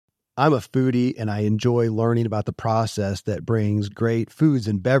I'm a foodie and I enjoy learning about the process that brings great foods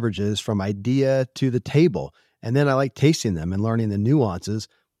and beverages from idea to the table. And then I like tasting them and learning the nuances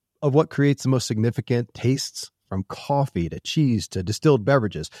of what creates the most significant tastes, from coffee to cheese to distilled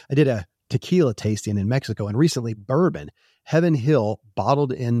beverages. I did a tequila tasting in Mexico and recently bourbon. Heaven Hill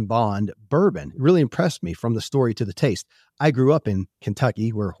Bottled in Bond bourbon really impressed me from the story to the taste. I grew up in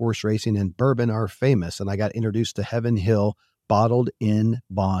Kentucky where horse racing and bourbon are famous, and I got introduced to Heaven Hill Bottled in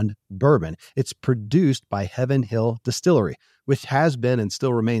Bond bourbon. It's produced by Heaven Hill Distillery, which has been and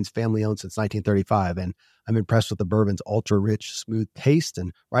still remains family-owned since 1935. And I'm impressed with the bourbon's ultra-rich, smooth taste.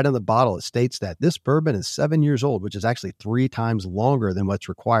 And right on the bottle, it states that this bourbon is 7 years old, which is actually 3 times longer than what's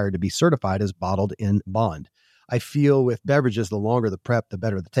required to be certified as Bottled in Bond. I feel with beverages, the longer the prep, the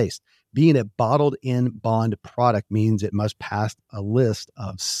better the taste. Being a Bottled in Bond product means it must pass a list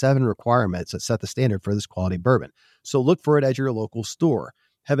of 7 requirements that set the standard for this quality bourbon. So look for it at your local store.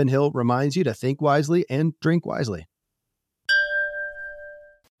 Heaven Hill reminds you to think wisely and drink wisely.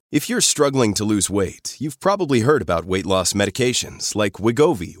 If you're struggling to lose weight, you've probably heard about weight loss medications like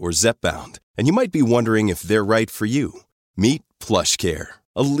Wegovy or Zepbound, and you might be wondering if they're right for you. Meet PlushCare,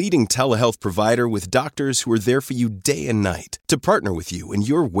 a leading telehealth provider with doctors who are there for you day and night to partner with you in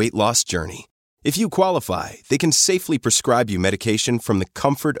your weight loss journey. If you qualify, they can safely prescribe you medication from the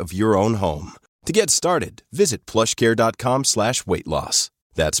comfort of your own home. To get started, visit plushcare.com/weightloss.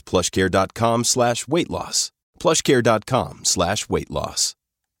 That's plushcare.com/weightloss. plushcare.com/weightloss.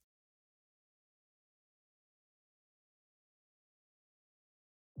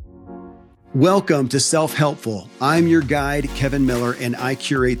 Welcome to Self-Helpful. I'm your guide, Kevin Miller, and I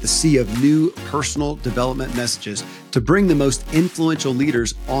curate the sea of new personal development messages to bring the most influential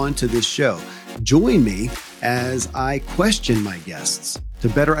leaders onto this show. Join me as I question my guests to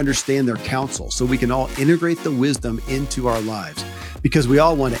better understand their counsel so we can all integrate the wisdom into our lives, because we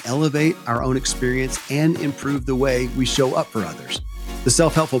all want to elevate our own experience and improve the way we show up for others. The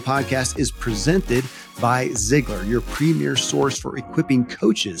Self-Helpful Podcast is presented by Ziglar, your premier source for equipping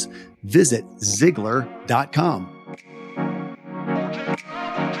coaches. Visit Ziglar.com.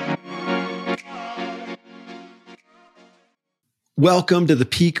 Welcome to the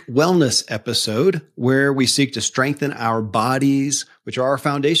Peak Wellness episode, where we seek to strengthen our bodies, which are our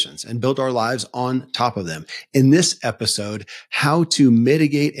foundations, and build our lives on top of them. In this episode, how to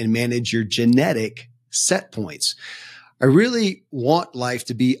mitigate and manage your genetic set points. I really want life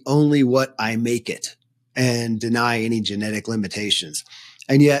to be only what I make it and deny any genetic limitations.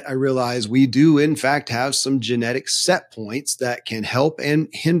 And yet I realize we do, in fact, have some genetic set points that can help and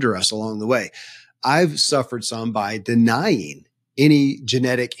hinder us along the way. I've suffered some by denying any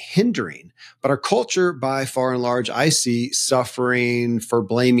genetic hindering, but our culture, by far and large, I see suffering for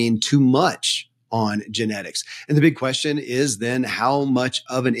blaming too much on genetics. And the big question is then, how much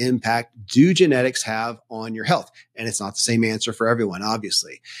of an impact do genetics have on your health? And it's not the same answer for everyone,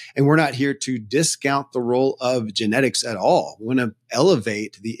 obviously. And we're not here to discount the role of genetics at all. We want to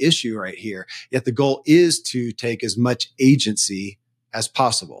elevate the issue right here. Yet the goal is to take as much agency as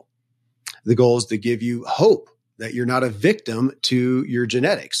possible. The goal is to give you hope that you're not a victim to your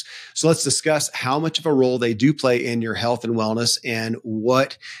genetics. So let's discuss how much of a role they do play in your health and wellness and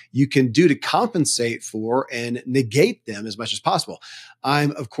what you can do to compensate for and negate them as much as possible.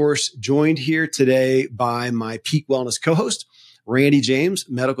 I'm, of course, joined here today by my Peak Wellness co-host, Randy James,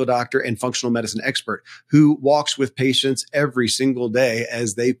 medical doctor and functional medicine expert, who walks with patients every single day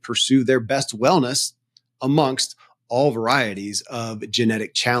as they pursue their best wellness amongst all varieties of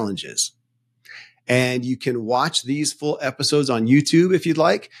genetic challenges. And you can watch these full episodes on YouTube if you'd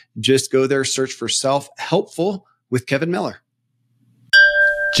like. Just go there, search for Self-Helpful with Kevin Miller.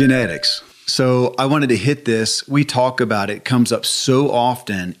 Genetics. So I wanted to hit this. We talk about it. It comes up so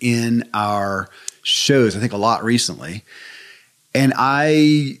often in our shows, I think a lot recently. And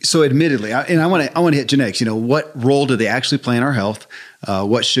admittedly, I want to hit genetics. You know, what role do they actually play in our health?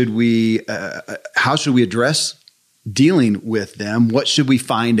 How should we address dealing with them? What should we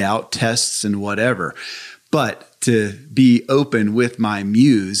find out, tests and whatever? But to be open with my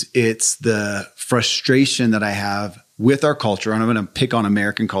muse, it's the frustration that I have with our culture. And I'm going to pick on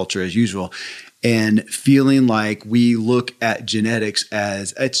American culture as usual, and feeling like we look at genetics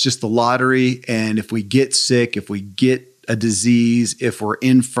as it's just the lottery. And if we get sick, if we get a disease, if we're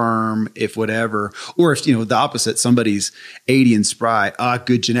infirm, if whatever, or if, the opposite, somebody's 80 and spry,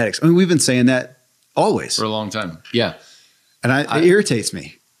 good genetics. I mean, we've been saying that always. For a long time. Yeah. And it irritates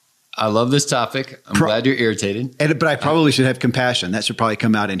me. I love this topic. I'm glad you're irritated. But I probably should have compassion. That should probably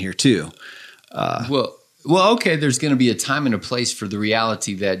come out in here too. Well, okay. There's going to be a time and a place for the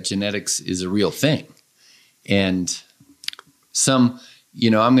reality that genetics is a real thing. And some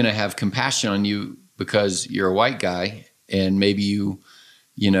I'm going to have compassion on you because you're a white guy and maybe you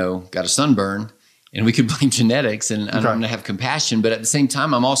got a sunburn, and we could blame genetics, and I'm going to have compassion. But at the same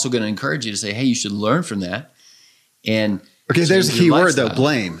time, I'm also going to encourage you to say, hey, you should learn from that. And okay, there's a key word though,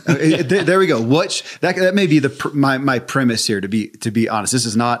 blame. There we go. That may be my premise here. To be honest, this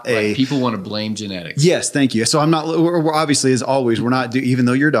is not right. People want to blame genetics. Yes, thank you. So I'm not. We're obviously, as always, we're not. Even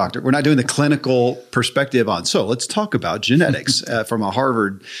though you're a doctor, we're not doing the clinical perspective on. So let's talk about genetics from a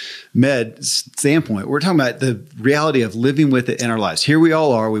Harvard med standpoint. We're talking about the reality of living with it in our lives. Here we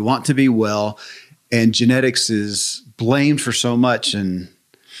all are. We want to be well, and genetics is blamed for so much. And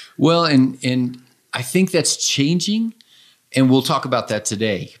I think that's changing. And we'll talk about that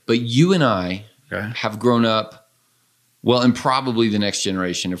today. But you and I have grown up, well, and probably the next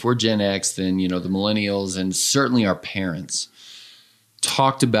generation. If we're Gen X, then, the millennials and certainly our parents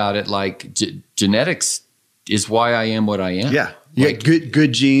talked about it like genetics is why I am what I am. Yeah. Like,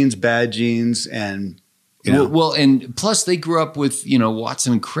 good genes, bad genes, and Well, and plus they grew up with,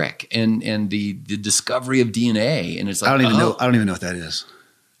 Watson and Crick and the discovery of DNA. And it's like, I don't even know what that is.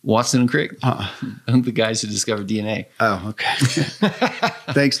 Watson and Crick, the guys who discovered DNA. Oh, okay.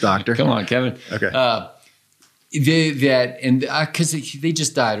 Thanks, doctor. Come on, Kevin. Okay. Because they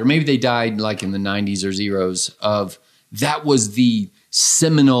just died, or maybe they died like in the 90s or zeros of that was the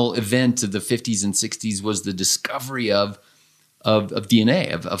seminal event of the 50s and 60s was the discovery of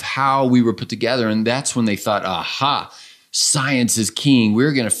DNA, of how we were put together. And that's when they thought, aha, science is king.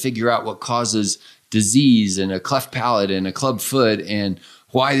 We're going to figure out what causes disease and a cleft palate and a club foot and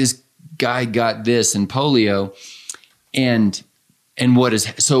why this guy got this and polio. And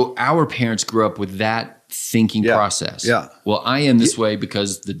so our parents grew up with that thinking process. Yeah. Well, I am this way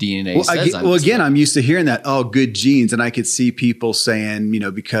because the DNA says I'm this way. I'm used to hearing that, good genes. And I could see people saying,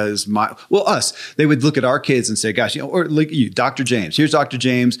 because they would look at our kids and say, gosh, or look at you, Dr. James. Here's Dr.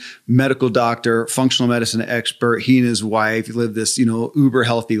 James, medical doctor, functional medicine expert. He and his wife live this, uber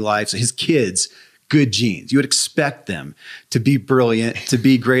healthy life. So his kids, good genes. You would expect them to be brilliant, to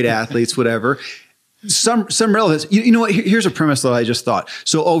be great athletes, whatever. Some relevance. You know what? Here's a premise that I just thought.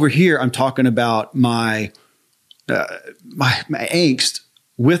 So over here, I'm talking about my angst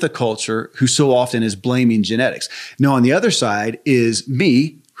with a culture who so often is blaming genetics. Now, on the other side is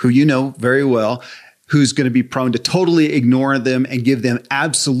me, who you know very well, who's going to be prone to totally ignore them and give them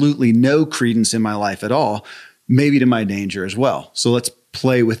absolutely no credence in my life at all, maybe to my danger as well. So let's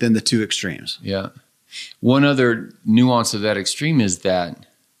play within the two extremes. Yeah. One other nuance of that extreme is that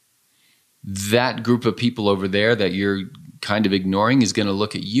group of people over there that you're kind of ignoring is going to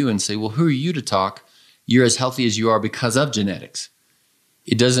look at you and say, well, who are you to talk? You're as healthy as you are because of genetics.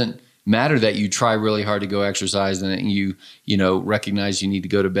 It doesn't matter that you try really hard to go exercise and that you recognize you need to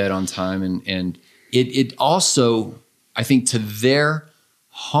go to bed on time. And it also, I think to their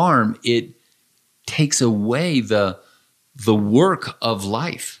harm, it takes away the work of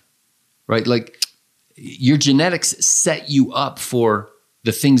life, right? Like your genetics set you up for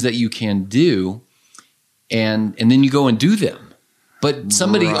the things that you can do, and then you go and do them. But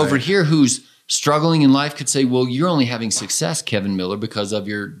somebody over here who's struggling in life could say, well, you're only having success, Kevin Miller, because of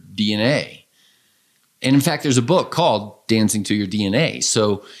your DNA. And in fact, there's a book called Dancing to Your DNA.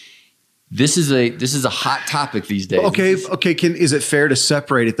 So this is a hot topic these days. Okay. Is it fair to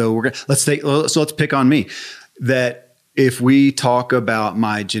separate it though? Let's pick on me. That if we talk about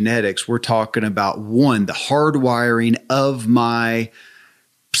my genetics, we're talking about the hardwiring of my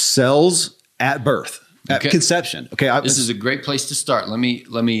cells at birth, at conception. Okay. This is a great place to start. Let me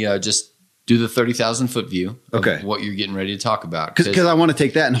just do the 30,000 foot view of what you're getting ready to talk about. Because I want to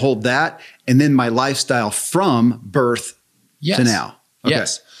take that and hold that, and then my lifestyle from birth to now. Okay.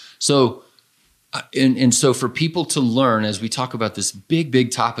 Yes. So, and so for people to learn, as we talk about this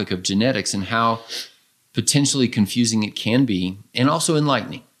big topic of genetics and how potentially confusing it can be, and also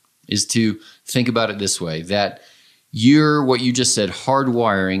enlightening, is to think about it this way, that you're what you just said,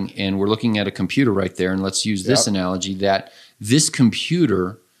 hardwiring, and we're looking at a computer right there, and let's use this analogy, that this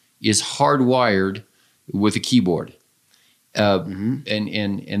computer is hardwired with a keyboard. And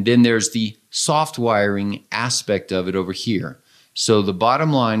then there's the soft wiring aspect of it over here. So the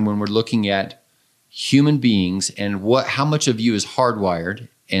bottom line when we're looking at human beings and how much of you is hardwired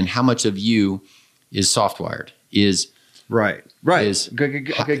and how much of you is softwired is right. Is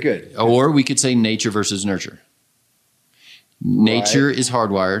good. Or we could say nature versus nurture. Nature is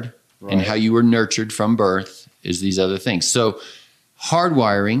hardwired, and how you were nurtured from birth is these other things. So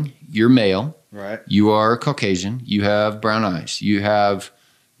hardwiring, you're male. Right. You are Caucasian. You have brown eyes. You have,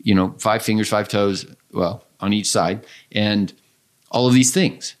 5 fingers, 5 toes, well, on each side, and all of these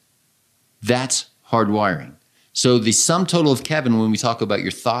things. That's hardwiring. So the sum total of Kevin, when we talk about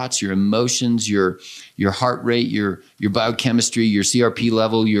your thoughts, your emotions, your heart rate, your biochemistry, your CRP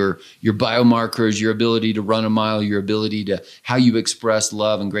level, your biomarkers, your ability to run a mile, your ability to how you express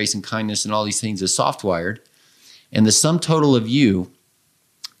love and grace and kindness and all these things is soft wired. And the sum total of you,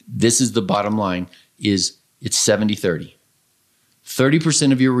 this is the bottom line, is it's 70-30.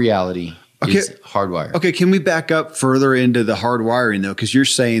 30% of your reality is hardwired. Okay, can we back up further into the hardwiring though? Because you're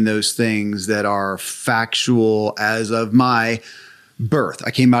saying those things that are factual as of my birth. I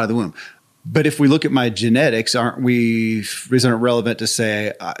came out of the womb. But if we look at my genetics, isn't it relevant to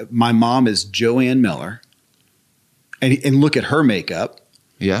say my mom is Joanne Miller and look at her makeup?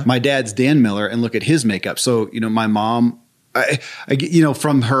 Yeah. My dad's Dan Miller and look at his makeup. So, my mom,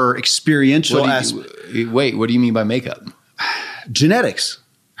 from her experiential wait, what do you mean by makeup? Genetics.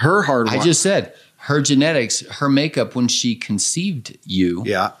 Her hardwiring. I just said her genetics, her makeup when she conceived you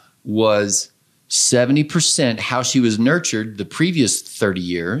was 70% how she was nurtured the previous 30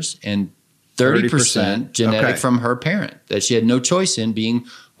 years and 30% genetic from her parent that she had no choice in, being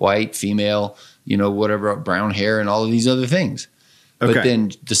white, female, whatever, brown hair and all of these other things. Okay. But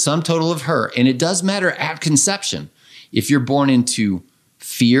then the sum total of her, and it does matter at conception. If you're born into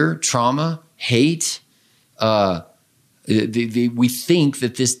fear, trauma, hate, we think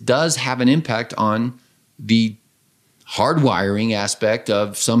that this does have an impact on the hardwiring aspect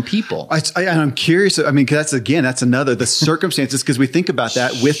of some people. I'm curious. I mean, that's another, the circumstances, because we think about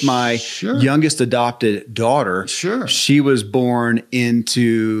that with my youngest adopted daughter. Sure. She was born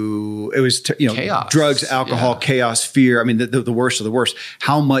into, chaos. Drugs, alcohol, chaos, fear. I mean, the worst of the worst.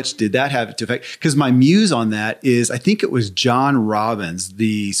 How much did that have to affect? Because my muse on that is, I think it was John Robbins,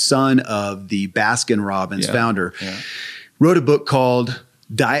 the son of the Baskin Robbins founder, wrote a book called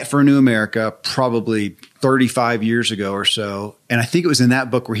Diet for a New America, probably 35 years ago or so. And I think it was in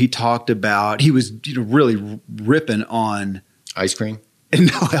that book where he talked about, he was really ripping on ice cream.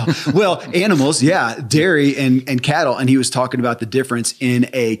 Well, animals, dairy and cattle. And he was talking about the difference in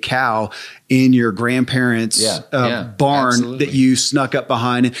a cow in your grandparents' barn absolutely. that you snuck up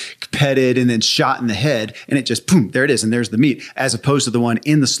behind and petted and then shot in the head. And it just, boom, there it is. And there's the meat, as opposed to the one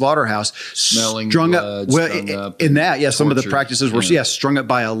in the slaughterhouse, smelling strung blood, up. Well, strung up in that, some of the tortured. practices were, strung up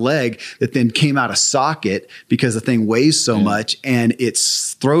by a leg that then came out of socket because the thing weighs so much and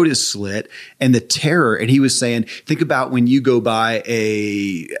its throat is slit and the terror. And he was saying, think about when you go by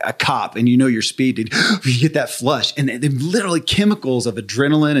a cop and your speed, you get that flush and they literally chemicals of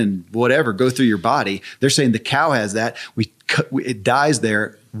adrenaline and whatever go through your body. They're saying the cow has that. It dies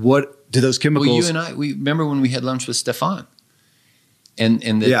there. What do those chemicals? Well, you and I, we remember when we had lunch with Stefan and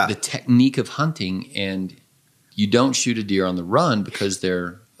the technique of hunting, and you don't shoot a deer on the run because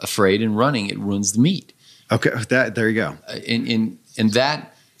they're afraid, and running, it ruins the meat. Okay. There you go. And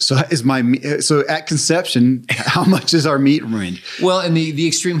that, So at conception, how much is our meat ruined? well, and the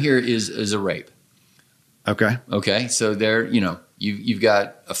extreme here is a rape. Okay. Okay. So there, you've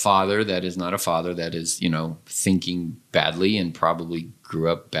got a father that is not a father, that is, thinking badly and probably grew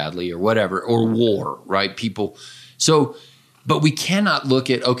up badly or whatever, or war, right? People. So, but we cannot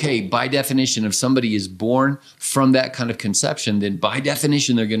look at, by definition, if somebody is born from that kind of conception, then by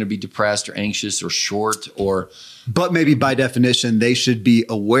definition, they're going to be depressed or anxious or short or. But maybe by definition, they should be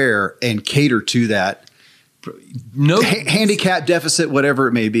aware and cater to that. No handicap, deficit, whatever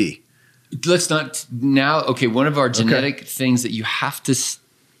it may be. Let's not now. Okay, one of our genetic things that you have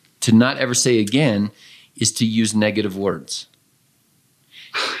to not ever say again is to use negative words.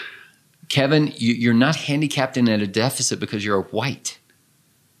 Kevin, you're not handicapped and at a deficit because you're white,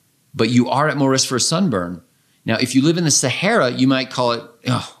 but you are at more risk for a sunburn. Now, if you live in the Sahara, you might call it,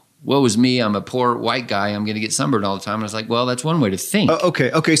 woe is me, I'm a poor white guy, I'm going to get sunburned all the time. And it's like, well, that's one way to think.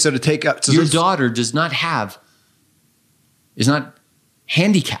 Okay. So to take up, your daughter is not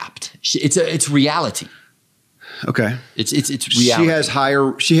handicapped. It's reality. Okay. It's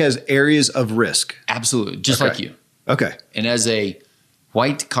reality. She has areas of risk. Absolutely. Just like you. Okay. And as a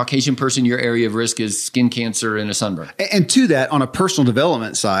white Caucasian person, your area of risk is skin cancer and a sunburn. And to that, on a personal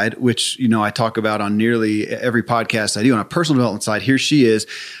development side, which, I talk about on nearly every podcast I do, on a personal development side, here she is.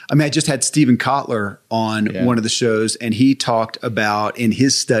 I mean, I just had Steven Kotler on one of the shows, and he talked about, in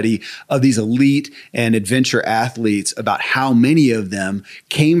his study of these elite and adventure athletes, about how many of them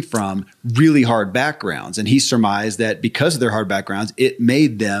came from really hard backgrounds. And he surmised that because of their hard backgrounds, it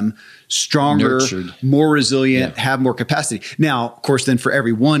made them stronger, nurtured, more resilient, have more capacity. Now, of course, then for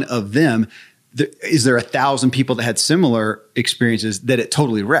every one of them, is there 1,000 people that had similar experiences that it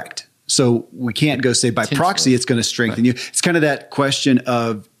totally wrecked? So we can't go say by proxy it's going to strengthen you. It's kind of that question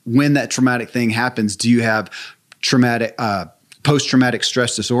of when that traumatic thing happens, do you have traumatic post-traumatic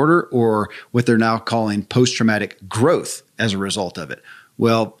stress disorder or what they're now calling post-traumatic growth as a result of it.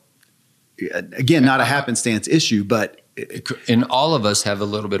 Well, again, not a happenstance issue, but and all of us have a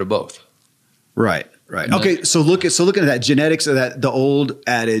little bit of both. Right. Okay, so looking at that genetics of that, the old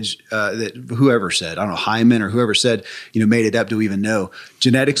adage that whoever said, I don't know, Hyman or whoever said, made it up to even know,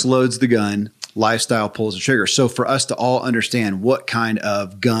 genetics loads the gun, lifestyle pulls the trigger. So for us to all understand what kind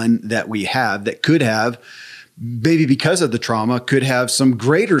of gun that we have that could have, maybe because of the trauma, could have some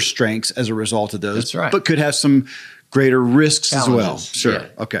greater strengths as a result of those, that's right, but could have some greater risks challenges as well. Sure. Yeah.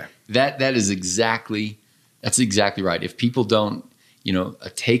 Okay. That's exactly right. If people don't, a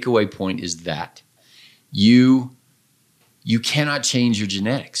takeaway point is that you cannot change your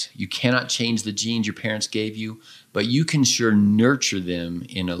genetics. You cannot change the genes your parents gave you, but you can sure nurture them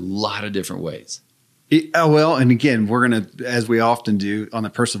in a lot of different ways. Well, and again, we're going to, as we often do on the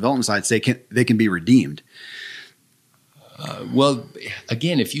personal development side, say they can be redeemed. Well,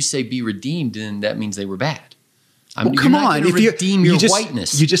 again, if you say be redeemed, then that means they were bad. Well, come on. If you redeem your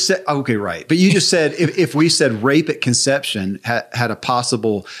whiteness. You just said, okay, right. But you just said, if we said rape at conception had a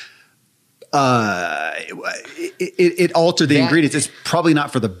possible, it altered the ingredients. It's probably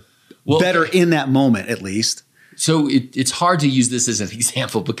not for the better in that moment, at least. So it's hard to use this as an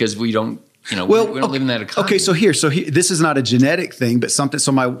example because we don't, we don't live in that economy. Okay, so this is not a genetic thing, but something.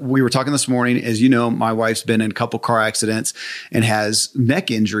 So we were talking this morning, as you know, my wife's been in a couple car accidents and has neck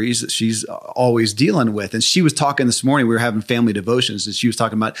injuries that she's always dealing with. And she was talking this morning. We were having family devotions, and she was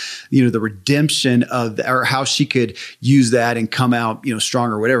talking about the redemption of or how she could use that and come out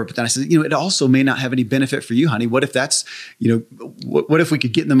stronger or whatever. But then I said, it also may not have any benefit for you, honey. What if that's what if we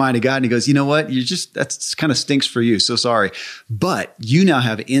could get in the mind of God and He goes, you know what, that's kind of stinks for you. So sorry, but you now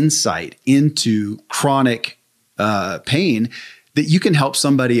have insight into chronic pain that you can help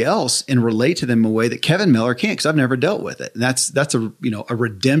somebody else and relate to them in a way that Kevin Miller can't, because I've never dealt with it. And that's a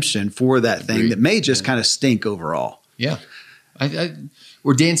redemption for that thing that may just kind of stink overall. Yeah.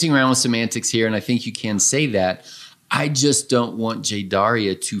 We're dancing around with semantics here, and I think you can say that. I just don't want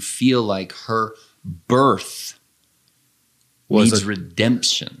Jadaria to feel like her birth needs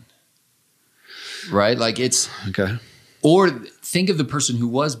redemption. Right? Like it's okay. Or think of the person who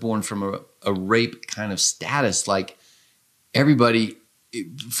was born from a rape kind of status. Like everybody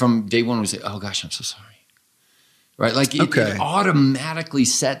from day one would say, oh gosh, I'm so sorry. Right? Like it automatically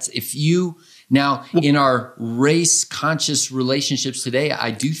sets, in our race conscious relationships today, I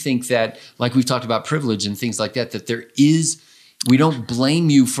do think that, like we've talked about privilege and things like that there is, we don't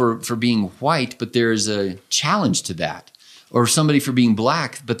blame you for being white, but there's a challenge to that. Or somebody for being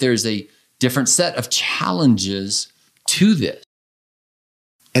black, but there's a different set of challenges to this.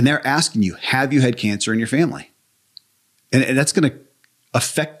 And they're asking you, have you had cancer in your family? And that's going to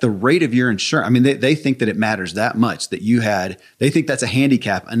affect the rate of your insurance. I mean, they think that it matters that much that they think that's a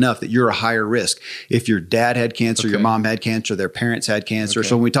handicap enough that you're a higher risk. If your dad had cancer, your mom had cancer, their parents had cancer. Okay.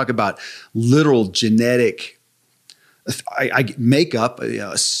 So when we talk about literal genetic makeup.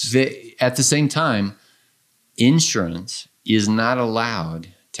 At the same time, insurance is not allowed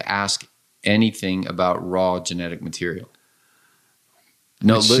to ask anything about raw genetic material.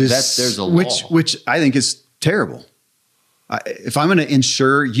 No, there's a law. Which I think is terrible. If I'm going to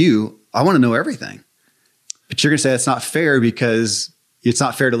insure you, I want to know everything. But you're going to say it's not fair because it's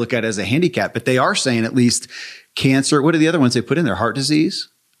not fair to look at it as a handicap. But they are saying at least cancer. What are the other ones they put in there? Heart disease?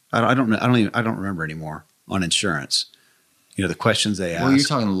 I don't know. I don't remember anymore on insurance. The questions they ask. Well, you're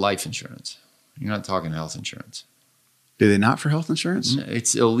talking life insurance. You're not talking health insurance. Do they not for health insurance? No,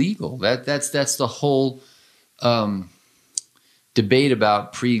 it's illegal. That's the whole debate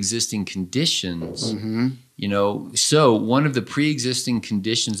about pre-existing conditions. Mm-hmm. So one of the pre-existing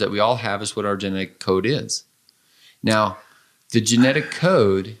conditions that we all have is what our genetic code is. Now, the genetic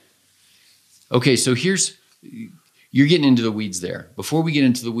code. Okay, so you're getting into the weeds there. Before we get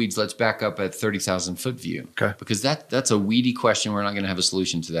into the weeds, let's back up at 30,000 foot view. Okay, because that's a weedy question. We're not going to have a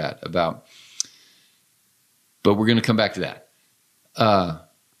solution to that but we're going to come back to that.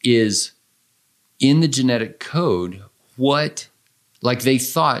 Is in the genetic code what, like they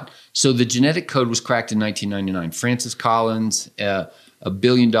thought, so the genetic code was cracked in 1999. Francis Collins, $1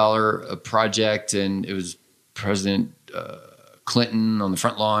 billion project, and it was President Clinton on the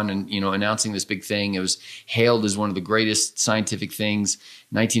front lawn and, announcing this big thing. It was hailed as one of the greatest scientific things,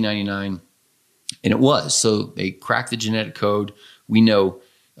 1999. And it was. So they cracked the genetic code. We know,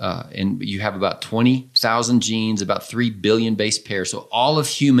 and you have about 20,000 genes, about 3 billion base pairs. So all of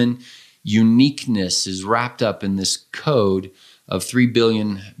human uniqueness is wrapped up in this code of 3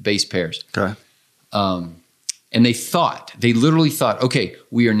 billion base pairs. Okay. And they literally thought, okay,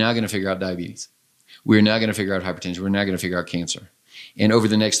 we are now going to figure out diabetes. We're not going to figure out hypertension. We're not going to figure out cancer. And over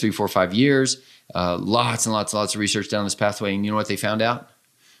the next 3, 4, 5 years, lots and lots and lots of research down this pathway. And you know what they found out?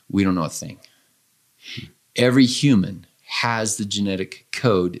 We don't know a thing. Every human has the genetic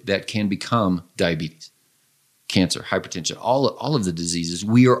code that can become diabetes, cancer, hypertension, all of the diseases.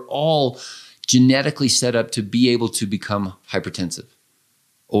 We are all genetically set up to be able to become hypertensive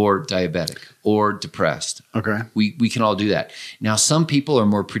or diabetic or depressed. Okay. We can all do that. Now, some people are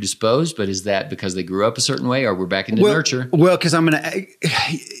more predisposed, but is that because they grew up a certain way, or we're back into nurture? Well, because Hang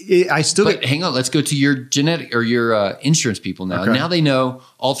on, let's go to your genetic or your insurance people now. Okay. Now they know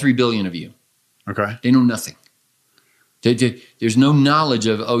all 3 billion of you. Okay. They know nothing. There's no knowledge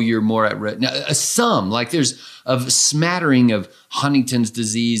of, you're more at risk. Now, there's a smattering of Huntington's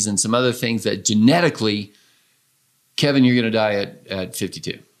disease and some other things that genetically, Kevin, you're going to die at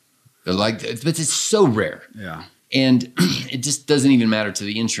 52. But it's so rare. Yeah. And it just doesn't even matter to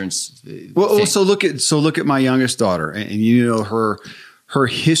the insurance. So look at my youngest daughter, and you know her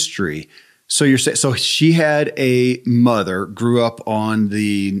history. So so she had a mother, grew up on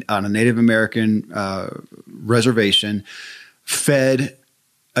a Native American reservation, fed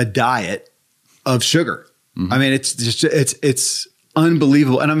a diet of sugar. Mm-hmm. I mean, it's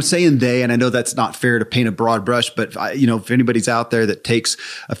unbelievable. And I'm saying and I know that's not fair to paint a broad brush, but if anybody's out there that takes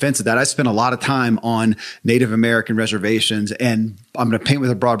offense at that, I spent a lot of time on Native American reservations, and I'm going to paint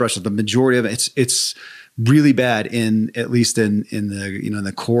with a broad brush. The majority of it's really bad at least in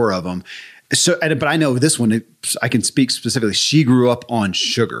the core of them. So, but I know this one, I can speak specifically. She grew up on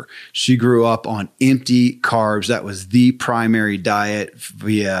sugar. She grew up on empty carbs. That was the primary diet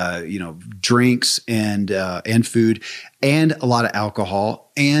via, drinks and food, and a lot of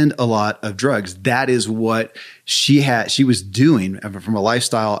alcohol and a lot of drugs. That is what she was doing from a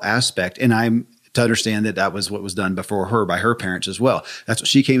lifestyle aspect. And I'm to understand that was what was done before her by her parents as well. That's what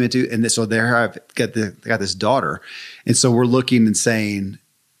she came into. And so there I've got this daughter. And so we're looking and saying,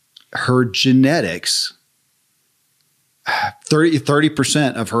 her genetics,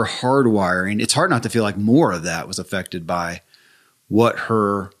 30% of her hardwiring, it's hard not to feel like more of that was affected by what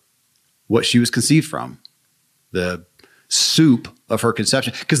she was conceived from, the soup of her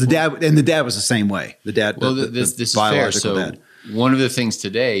conception. Because the dad was the same way. The dad, this is fair. So dad. One of the things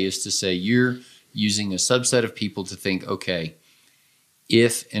today is to say you're using a subset of people to think, okay,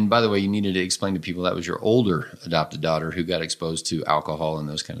 and by the way, you needed to explain to people that was your older adopted daughter who got exposed to alcohol and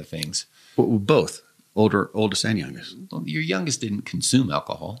those kind of things. Well, both. Oldest and youngest. Well, your youngest didn't consume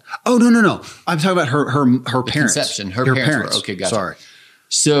alcohol. Oh, no. I'm talking about her parents. Conception. Her parents. Okay, gotcha. Sorry.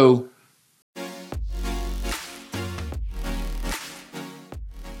 So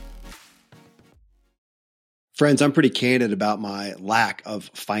friends, I'm pretty candid about my lack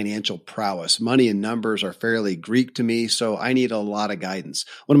of financial prowess. Money and numbers are fairly Greek to me, so I need a lot of guidance.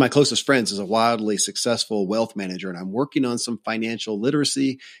 One of my closest friends is a wildly successful wealth manager, and I'm working on some financial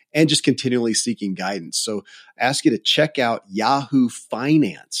literacy and just continually seeking guidance. So I ask you to check out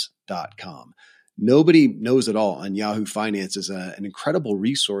yahoofinance.com. Nobody knows it all, and Yahoo Finance is an incredible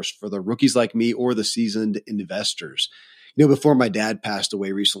resource for the rookies like me or the seasoned investors. Before my dad passed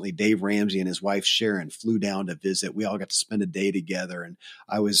away recently, Dave Ramsey and his wife Sharon flew down to visit. We all got to spend a day together, and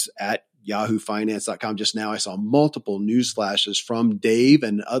I was at yahoofinance.com just now. I saw multiple news flashes from Dave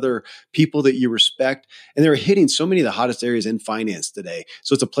and other people that you respect, and they were hitting so many of the hottest areas in finance today.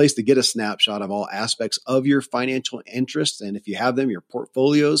 So it's a place to get a snapshot of all aspects of your financial interests, and if you have them, your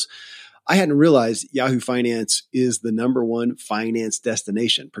portfolios. I hadn't realized Yahoo Finance is the #1 finance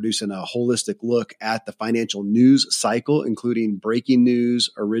destination, producing a holistic look at the financial news cycle, including breaking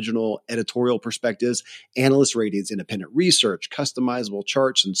news, original editorial perspectives, analyst ratings, independent research, customizable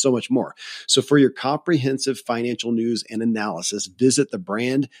charts, and so much more. So for your comprehensive financial news and analysis, visit the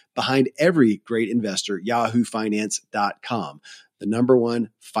brand behind every great investor, yahoofinance.com, the #1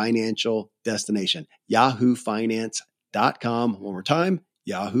 financial destination, yahoofinance.com. One more time,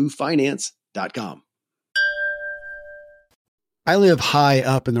 yahoofinance.com. I live high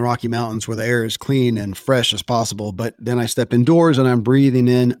up in the Rocky Mountains where the air is clean and fresh as possible, but then I step indoors and I'm breathing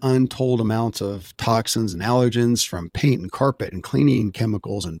in untold amounts of toxins and allergens from paint and carpet and cleaning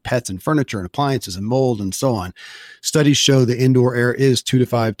chemicals and pets and furniture and appliances and mold and so on. Studies show the indoor air is 2 to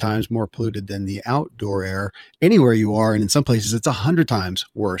 5 times more polluted than the outdoor air anywhere you are, and in some places it's 100 times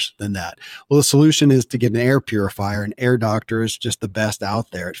worse than that. Well, the solution is to get an air purifier, and Air Doctor is just the best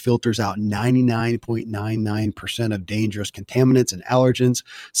out there. It filters out 99.99% of dangerous contaminants and allergens,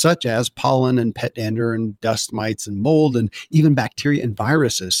 such as pollen and pet dander and dust mites and mold and even bacteria and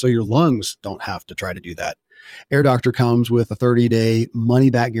viruses, so your lungs don't have to try to do that. Air Doctor comes with a 30-day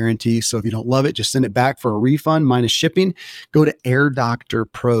money-back guarantee. So if you don't love it, just send it back for a refund minus shipping. Go to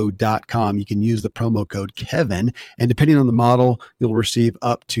airdoctorpro.com. You can use the promo code Kevin, and depending on the model, you'll receive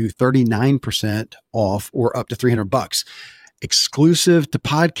up to 39% off or up to $300. Exclusive to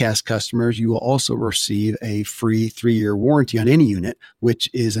podcast customers, you will also receive a free 3-year warranty on any unit, which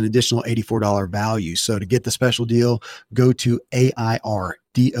is an additional $84 value. So to get the special deal, go to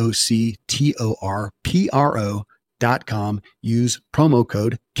airdoctorpro.com. Use promo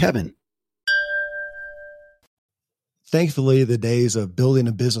code Kevin. Thankfully, the days of building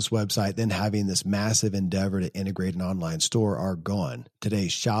a business website, then having this massive endeavor to integrate an online store are gone. Today,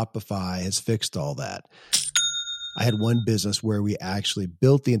 Shopify has fixed all that. I had one business where we actually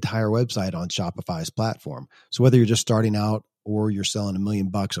built the entire website on Shopify's platform. So whether you're just starting out or you're selling $1 million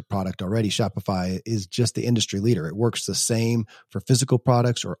of product already, Shopify is just the industry leader. It works the same for physical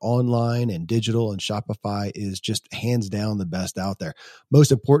products or online and digital, and Shopify is just hands down the best out there.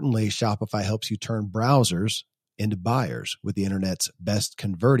 Most importantly, Shopify helps you turn browsers into buyers with the internet's best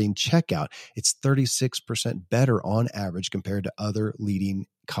converting checkout. It's 36% better on average compared to other leading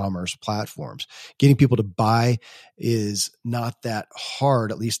commerce platforms. Getting people to buy is not that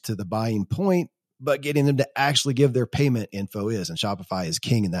hard, at least to the buying point, but getting them to actually give their payment info is, and Shopify is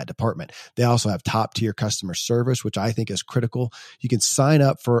king in that department. They also have top tier customer service, which I think is critical. You can sign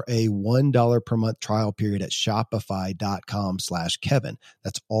up for a $1 per month trial period at shopify.com/Kevin.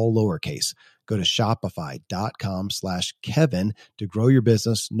 That's all lowercase. Go to shopify.com/Kevin to grow your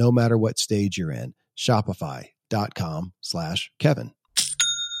business no matter what stage you're in. Shopify.com/Kevin.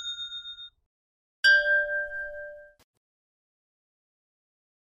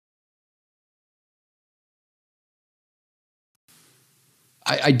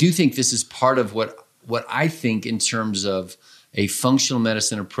 I do think this is part of what I think in terms of a functional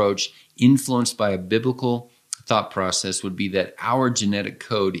medicine approach influenced by a biblical thought process would be that our genetic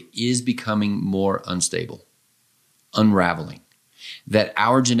code is becoming more unstable, unraveling. That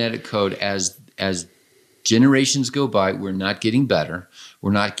our genetic code, as generations go by, we're not getting better.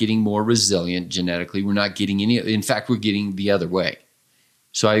 We're not getting more resilient genetically. We're not getting any. In fact, we're getting the other way.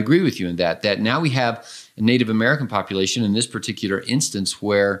 So I agree with you in that now we have a Native American population in this particular instance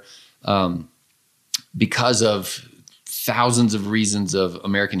where because of thousands of reasons of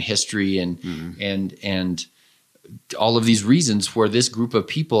American history and all of these reasons where this group of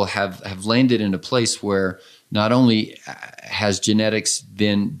people have landed in a place where not only has genetics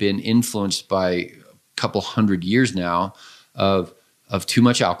been influenced by a couple hundred years now of too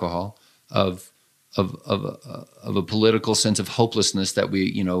much alcohol, of a political sense of hopelessness that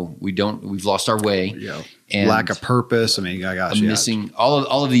we've lost our way, and lack of purpose. I mean, missing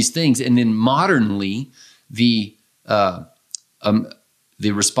all of these things, and then modernly the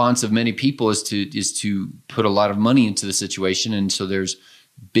response of many people is to put a lot of money into the situation, and so there's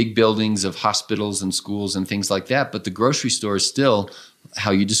big buildings of hospitals and schools and things like that. But the grocery store is still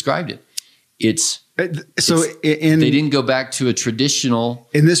how you described it. They didn't go back to a traditional.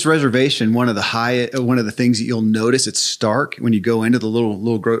 In this reservation, one of the things that you'll notice, it's stark when you go into the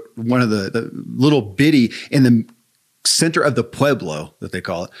one of the little bitty in the center of the pueblo that they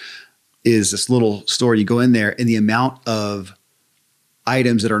call it, is this little store. You go in there, and the amount of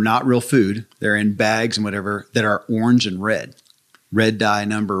items that are not real food, they're in bags and whatever, that are orange and red dye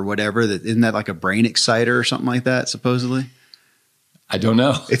number or whatever. Isn't that like a brain exciter or something like that, supposedly? I don't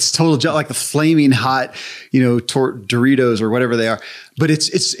know. It's total like the flaming hot, Doritos or whatever they are. But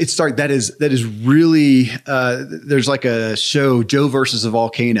it's stark. That is really. There's like a show, Joe versus a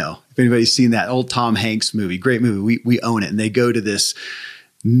Volcano. If anybody's seen that old Tom Hanks movie, great movie. We own it, and they go to this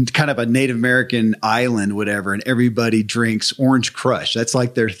kind of a Native American island, whatever, and everybody drinks Orange Crush. That's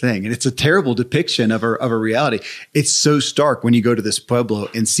like their thing. And it's a terrible depiction of a reality. It's so stark when you go to this pueblo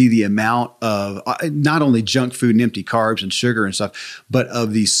and see the amount of not only junk food and empty carbs and sugar and stuff, but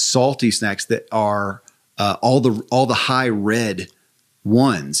of these salty snacks that are all the high red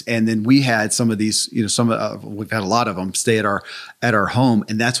ones. And then we had some of these, we've had a lot of them stay at our home,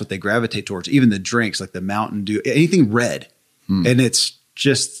 and that's what they gravitate towards. Even the drinks like the Mountain Dew, anything red. And it's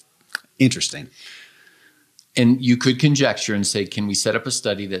just interesting. And you could conjecture and say, can we set up a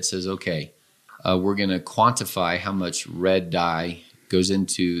study that says, okay, we're going to quantify how much red dye goes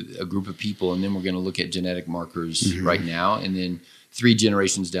into a group of people, and then we're going to look at genetic markers right now and then 3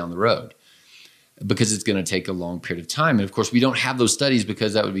 generations down the road, because it's going to take a long period of time. And of course, we don't have those studies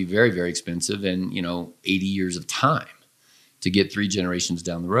because that would be very, very expensive and 80 years of time to get 3 generations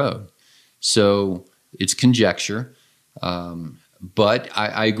down the road. So it's conjecture. But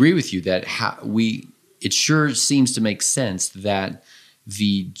I agree with you that it sure seems to make sense that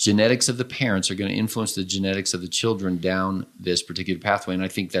the genetics of the parents are going to influence the genetics of the children down this particular pathway. And I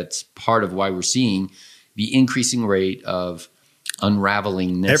think that's part of why we're seeing the increasing rate of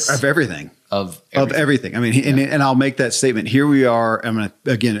unravelingness of everything. Of everything. I mean, and I'll make that statement. Here we are,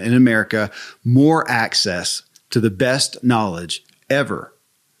 again, in America, more access to the best knowledge ever.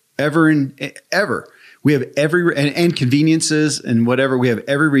 We have and conveniences and whatever. We have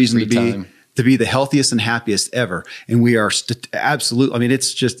every reason to be the healthiest and happiest ever. And we are absolutely, I mean,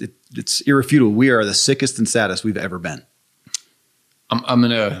 it's irrefutable. We are the sickest and saddest we've ever been. I'm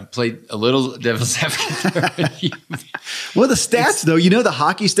going to play a little devil's advocate. Well, the stats, though, the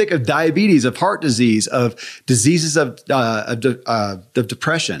hockey stick of diabetes, of heart disease, of diseases of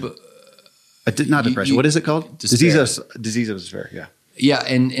depression. Not depression. What is it called? Disease of despair. Yeah. Yeah.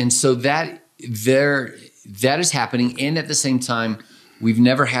 And so that is happening. And at the same time, we've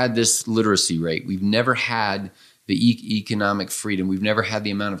never had this literacy rate. We've never had the economic freedom. We've never had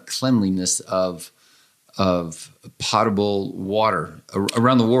the amount of cleanliness of potable water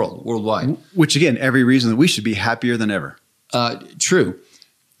around the world, worldwide. Which, again, every reason that we should be happier than ever. True.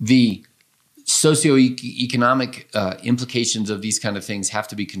 The socioeconomic implications of these kind of things have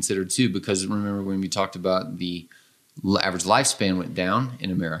to be considered too, because remember when we talked about the average lifespan went down in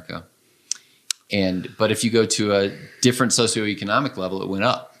America. But if you go to a different socioeconomic level, it went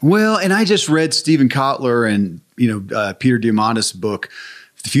up. Well, and I just read Stephen Kotler and Peter Diamandis' book,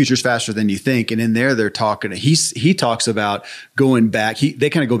 The Future's Faster Than You Think. And in there, they're talking, he talks about going back. They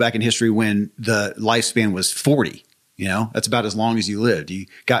kind of go back in history when the lifespan was 40. That's about as long as you lived. You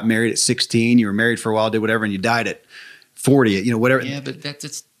got married at 16, you were married for a while, did whatever, and you died at 40, whatever. Yeah, but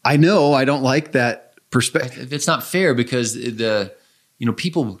that's I know, I don't like that perspective. That's not fair because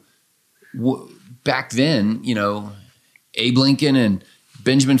people back then, Abe Lincoln and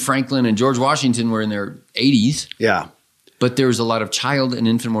Benjamin Franklin and George Washington were in their 80s. Yeah. But there was a lot of child and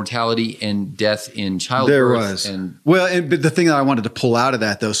infant mortality and death in childbirth. There was. But the thing that I wanted to pull out of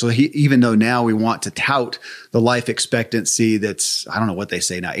that, though, so even though now we want to tout the life expectancy that's, I don't know what they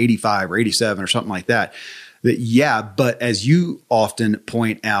say now, 85 or 87 or something like that. But as you often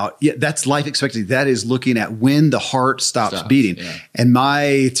point out, that's life expectancy. That is looking at when the heart stops beating. Yeah. And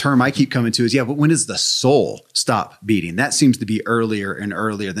my term I keep coming to is, but when does the soul stop beating? That seems to be earlier and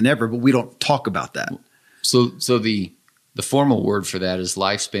earlier than ever, but we don't talk about that. So the formal word for that is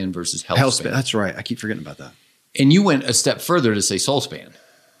lifespan versus health span. That's right. I keep forgetting about that. And you went a step further to say soul span.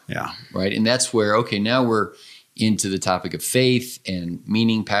 Yeah. Right. And that's where, now we're into the topic of faith and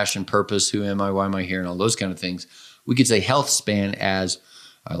meaning, passion, purpose. Who am I? Why am I here? And all those kind of things. We could say health span as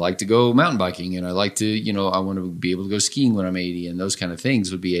I like to go mountain biking and I like to, I want to be able to go skiing when I'm 80 and those kind of things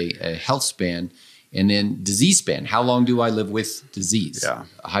would be a health span. And then disease span. How long do I live with disease? Yeah.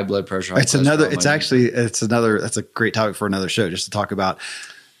 High blood pressure. That's a great topic for another show just to talk about.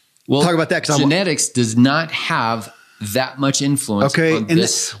 Well, talk about that. Genetics does not have that much influence on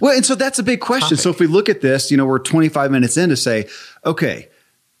this. And so that's a big question. Topic. So if we look at this, we're 25 minutes in to say, okay,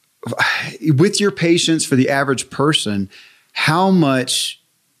 with your patients for the average person, how much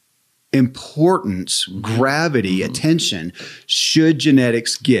importance, gravity, attention should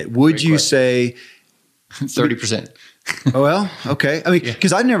genetics get? Would you say 30%? Well, okay. I mean,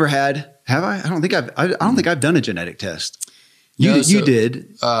 because I've never had, have I? I don't think I've done a genetic test. You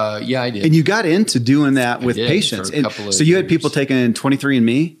did. Yeah, I did. And you got into doing that with patients. So you had people taking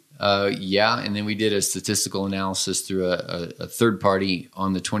 23andMe? Yeah. And then we did a statistical analysis through a third party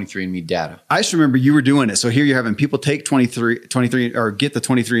on the 23andMe data. I just remember you were doing it. So here you're having people take 23 or get the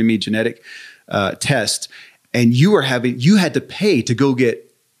 23andMe genetic test. And you had to pay to go get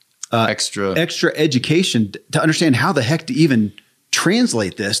extra education to understand how the heck to even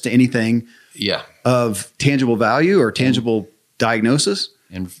translate this to anything of tangible value or tangible diagnosis.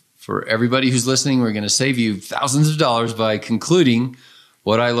 And for everybody who's listening, we're going to save you thousands of dollars by concluding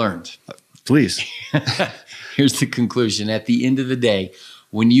what I learned. Please. Here's the conclusion. At the end of the day,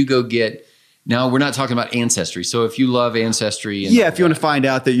 when you go get, now we're not talking about Ancestry. So if you love Ancestry. And if you want to find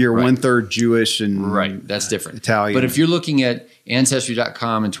out that you're 1/3 Jewish and that's different. Italian. But if you're looking at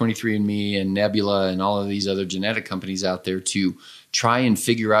Ancestry.com and 23andMe and Nebula and all of these other genetic companies out there to try and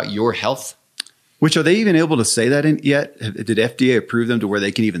figure out your health. Which, are they even able to say that yet? Did FDA approve them to where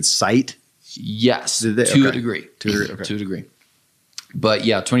they can even cite? Yes, to a degree. To a degree. But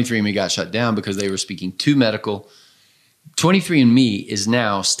 23andMe got shut down because they were speaking too medical. 23andMe is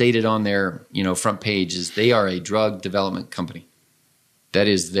now stated on their front page as they are a drug development company. That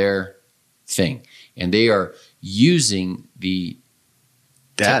is their thing. And they are using the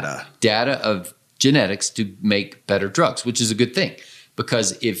data of genetics to make better drugs, which is a good thing.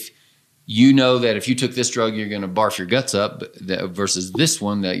 Because if you know that if you took this drug, you're going to barf your guts up versus this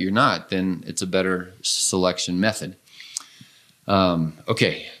one that you're not, then it's a better selection method.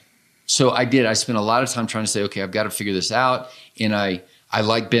 Okay. So I spent a lot of time trying to say, okay, I've got to figure this out. And I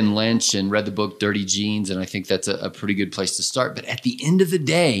like Ben Lynch and read the book Dirty Genes, and I think that's a pretty good place to start. But at the end of the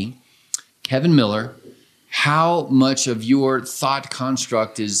day, Kevin Miller, how much of your thought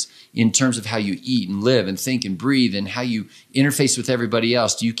construct is in terms of how you eat and live and think and breathe and how you interface with everybody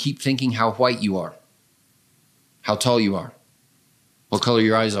else? Do you keep thinking how white you are? How tall you are? What color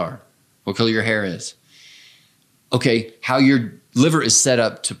your eyes are? What color your hair is? Okay, how your liver is set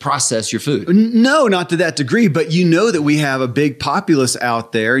up to process your food. No, not to that degree, but you know that we have a big populace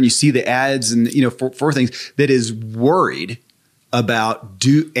out there, and you see the ads and for things that is worried about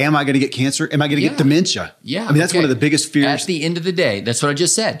am I going to get cancer? Am I going to get dementia? Yeah. I mean, that's one of the biggest fears. At the end of the day, that's what I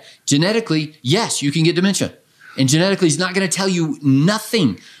just said. Genetically, yes, you can get dementia. And genetically is not going to tell you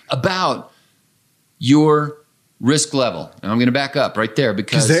nothing about your risk level. And I'm going to back up right there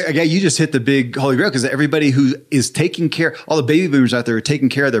because you just hit the big holy grail, because everybody who is taking care, all the baby boomers out there are taking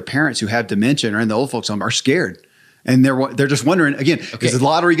care of their parents who have dementia or in the old folks home are scared. And they're just wondering, again, is the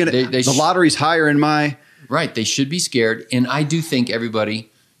lottery going to, the lottery's higher in my... Right. They should be scared. And I do think everybody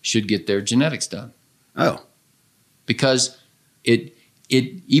should get their genetics done. Oh. Because it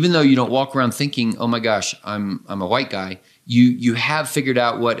even though you don't walk around thinking, oh my gosh, I'm a white guy, you have figured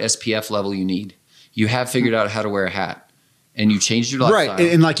out what SPF level you need. You have figured out how to wear a hat. And you changed your lifestyle.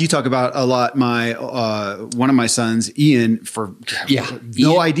 Right. And like you talk about a lot, my one of my sons, Ian, for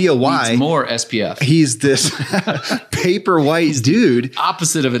no idea why. Needs more SPF. He's this paper white dude.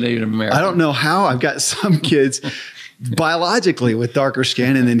 Opposite of a Native American. I don't know how. I've got some kids biologically with darker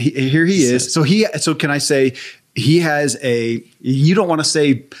skin, and then here he is. So can I say he has you don't want to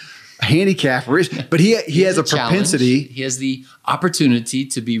say handicap, but he has a propensity. He has the opportunity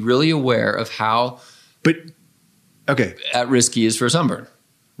to be really aware of how at risk he is for a sunburn.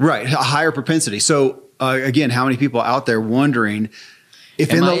 Right. A higher propensity. So again, how many people out there wondering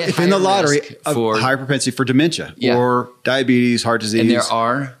if in the lottery, a higher propensity for dementia or diabetes, heart disease, and there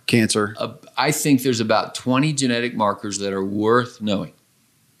are cancer. I think there's about 20 genetic markers that are worth knowing.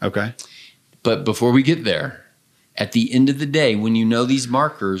 Okay. But before we get there, at the end of the day, when you know these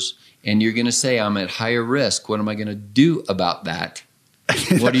markers and you're going to say, I'm at higher risk, what am I going to do about that?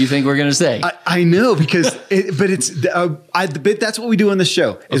 What do you think we're going to say? I know, because but that's what we do on the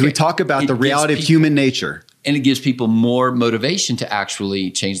show is we talk about the reality of human nature. And it gives people more motivation to actually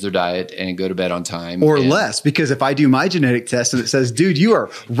change their diet and go to bed on time. Or less, because if I do my genetic test and it says, dude, you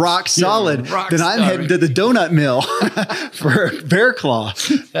are rock solid, then I'm heading to the donut mill for Bear Claw.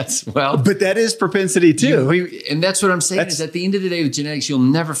 But that is propensity too. And that's what I'm saying is at the end of the day with genetics, you'll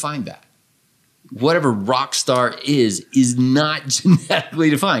never find that. Whatever rock star is not genetically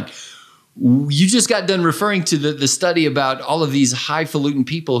defined. You just got done referring to the study about all of these highfalutin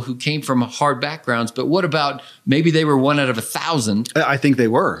people who came from hard backgrounds, but what about maybe they were 1 out of 1,000? I think they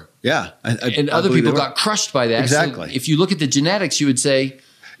were, yeah. And other people got crushed by that. Exactly. So if you look at the genetics, you would say...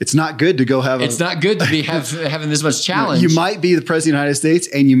 It's not good to go It's not good to be having this much challenge. You might be the president of the United States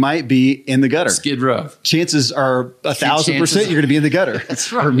and you might be in the gutter. Skid Row. Chances are 1,000% you're going to be in the gutter.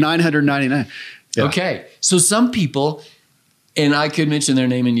 That's right. Or 999. Yeah. Okay. So some people, and I could mention their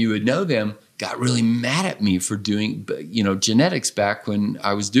name and you would know them, got really mad at me for doing, genetics back when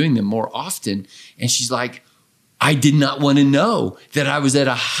I was doing them more often. And she's like, I did not want to know that I was at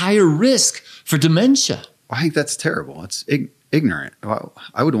a higher risk for dementia. I think that's terrible. It's ignorant.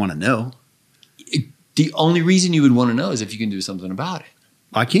 I would want to know. The only reason you would want to know is if you can do something about it.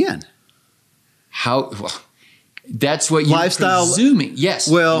 I can. How? Well, that's what you're presuming.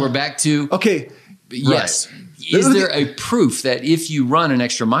 Yes. Well, we're back to... Okay. Yes. Right. Is there a proof that if you run an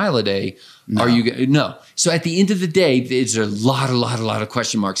extra mile a day, no. So at the end of the day, there's a lot of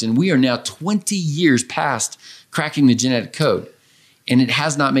question marks. And we are now 20 years past cracking the genetic code. And it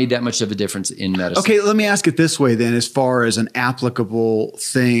has not made that much of a difference in medicine. Okay, let me ask it this way then, as far as an applicable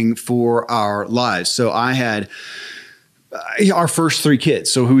thing for our lives. So I had our first 3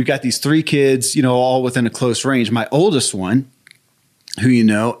 kids. So we got these 3 kids, all within a close range. My oldest one,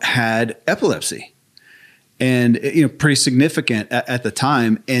 who had epilepsy. And, pretty significant at the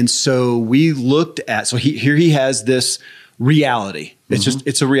time. And so we looked at, here he has this reality. It's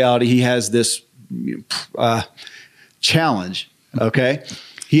it's a reality. He has this challenge. Okay.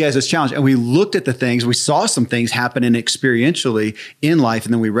 He has this challenge. And we looked at the things, we saw some things happening experientially in life.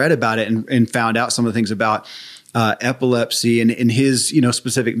 And then we read about it and found out some of the things about epilepsy and in his,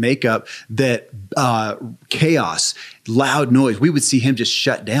 specific makeup that chaos, loud noise, we would see him just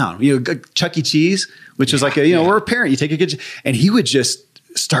shut down. Chuck E. Cheese, which is we're a parent. You take a kid, and he would just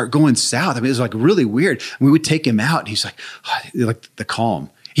start going south. I mean, it was like really weird. And we would take him out and he's like the calm.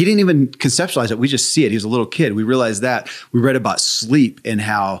 He didn't even conceptualize it. We just see it. He was a little kid. We realized that. We read about sleep and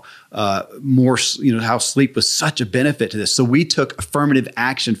how how sleep was such a benefit to this. So we took affirmative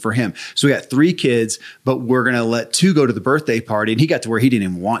action for him. So we got 3 kids, but we're going to let 2 go to the birthday party. And he got to where he didn't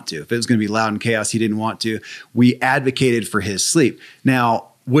even want to. If it was going to be loud and chaos, he didn't want to. We advocated for his sleep.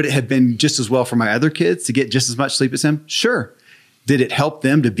 Now, would it have been just as well for my other kids to get just as much sleep as him? Sure. Did it help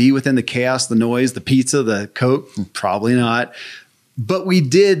them to be within the chaos, the noise, the pizza, the Coke? Probably not. But we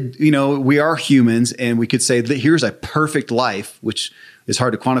did, we are humans, and we could say that here's a perfect life, which is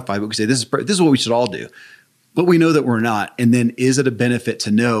hard to quantify, but we could say this is what we should all do. But we know that we're not. And then is it a benefit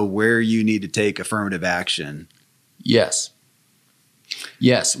to know where you need to take affirmative action? Yes.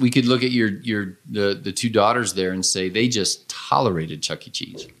 Yes. We could look at the 2 daughters there and say they just tolerated Chuck E.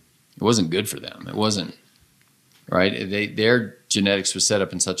 Cheese. It wasn't good for them. It wasn't, right? Their genetics was set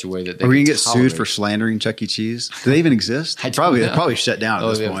up in such a way that they Are we going to get sued for slandering Chuck E. Cheese? Do they even exist? Probably shut down at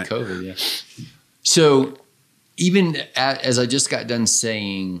this point. COVID, yeah. So even as I just got done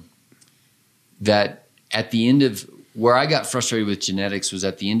saying that at the end of where I got frustrated with genetics was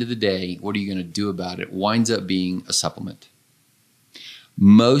at the end of the day, what are you going to do about it? Winds up being a supplement.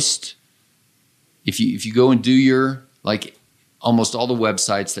 If you go and do almost all the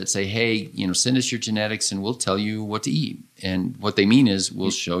websites that say, hey, send us your genetics and we'll tell you what to eat. And what they mean is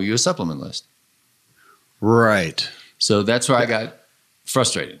we'll show you a supplement list. Right. So that's where I got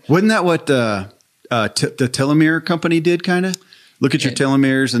frustrated. Wasn't that what the telomere company did kind of? Look at your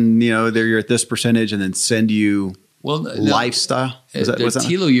telomeres and, you're at this percentage and then send you lifestyle?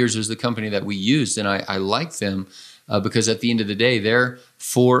 Teloyears was the company that we used, and I liked them because at the end of the day, their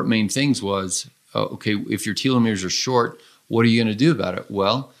 4 main things was, okay, if your telomeres are short, what are you going to do about it?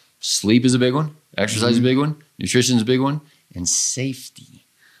 Well, sleep is a big one, exercise is a big one, nutrition is a big one, and safety,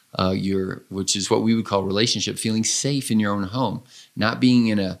 which is what we would call relationship, feeling safe in your own home, not being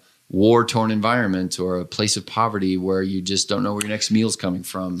in a war-torn environment or a place of poverty where you just don't know where your next meal's coming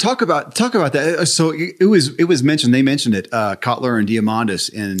from. Talk about that. So it was mentioned. They mentioned it. Kotler and Diamandis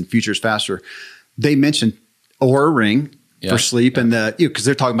in Futures Faster. They mentioned Oura Ring for sleep, and because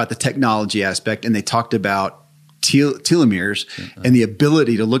they're talking about the technology aspect, and they talked about telomeres and the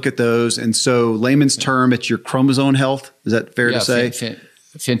ability to look at those. And so, layman's term, it's your chromosome health. Is that fair to say?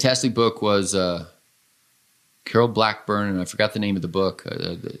 Fantastic book was Carol Blackburn, and I forgot the name of the book.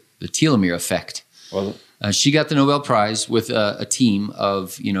 The telomere effect. Well, she got the Nobel Prize with a team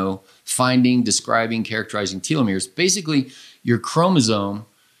of, finding, describing, characterizing telomeres. Basically, your chromosome,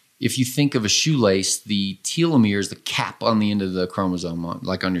 if you think of a shoelace, the telomere is the cap on the end of the chromosome,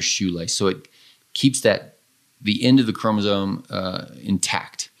 like on your shoelace. So it keeps the end of the chromosome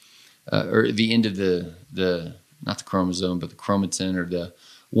intact, or the end of not the chromosome, but the chromatin, or the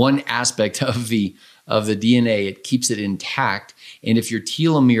one aspect of the DNA. It keeps it intact. And if your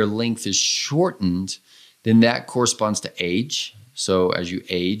telomere length is shortened, then that corresponds to age. So as you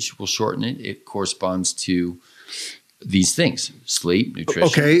age, we'll shorten it. It corresponds to these things: sleep, nutrition,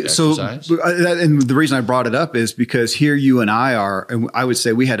 exercise. So and the reason I brought it up is because here you and I are, and I would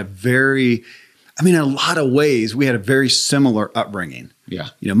say we had in a lot of ways, we had a very similar upbringing. Yeah.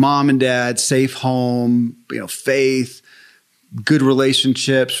 Mom and dad, safe home, faith, good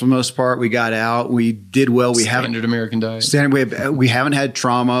relationships for the most part. We got out. We did well. Standard American diet. We haven't had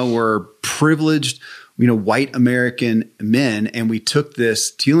trauma. We're privileged, white American men. And we took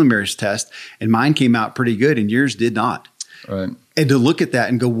this telomeres test, and mine came out pretty good and yours did not. Right. And to look at that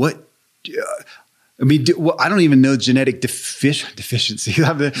and go, what? I don't even know genetic deficiency,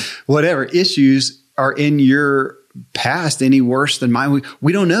 whatever issues are in your past any worse than mine.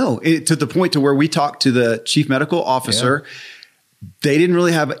 We don't know, to the point to where we talked to the chief medical officer. Yeah. They didn't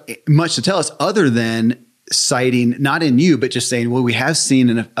really have much to tell us other than citing, not in you, but just saying, well, we have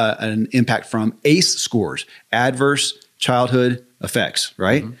seen an impact from ACE scores, adverse childhood effects,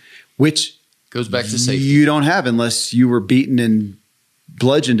 right? Mm-hmm. Which goes back to safety. You don't have unless you were beaten and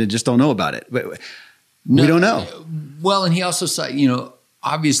bludgeoned and just don't know about it. But we don't know. Well, and he also said,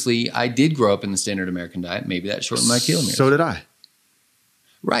 obviously I did grow up in the standard American diet. Maybe that shortened my telomeres. So did I.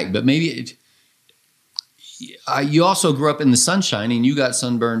 Right. But maybe you also grew up in the sunshine and you got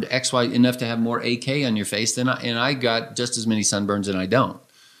sunburned XY enough to have more AK on your face and I got just as many sunburns and I don't.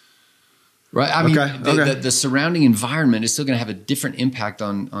 Right. I mean, the surrounding environment is still going to have a different impact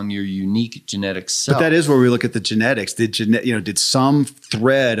on your unique genetic self. But that is where we look at the genetics. Did some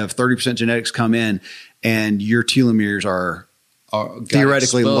thread of 30% genetics come in and your telomeres are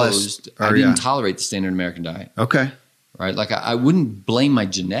theoretically exposed. I didn't tolerate the standard American diet. Okay. Right. Like I wouldn't blame my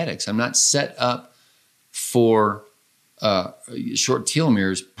genetics. I'm not set up for short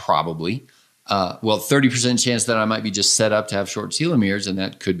telomeres, probably. 30% chance that I might be just set up to have short telomeres, and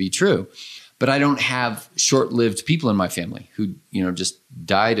that could be true. But I don't have short-lived people in my family who, just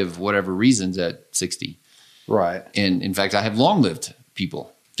died of whatever reasons at 60. Right. And in fact, I have long-lived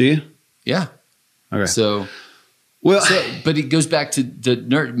people. Do you? Yeah. Okay. But it goes back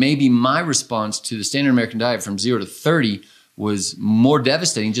to maybe my response to the standard American diet from 0 to 30 was more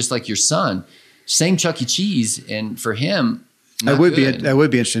devastating, just like your son. Same Chuck E. Cheese, and for him, that would be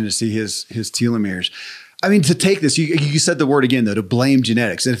interesting to see his telomeres. I mean, to take this, you said the word again, though, to blame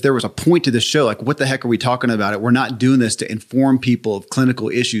genetics. And if there was a point to the show, like, what the heck are we talking about? We're not doing this to inform people of clinical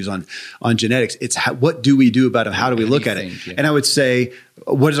issues on genetics. It's what do we do about it? How do we look at it? Yeah. And I would say,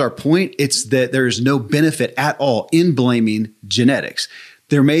 what is our point? It's that there is no benefit at all in blaming genetics.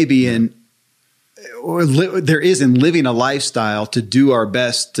 There may be there is in living a lifestyle to do our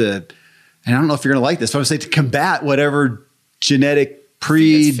best to, and I don't know if you're going to like this, but I would say to combat whatever genetic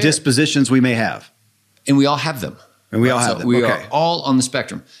predispositions we may have. And we all have them. And we all have them. We are all on the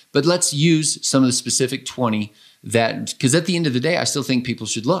spectrum. But let's use some of the specific 20 because at the end of the day, I still think people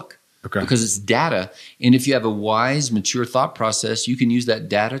should look. Okay. Because it's data. And if you have a wise, mature thought process, you can use that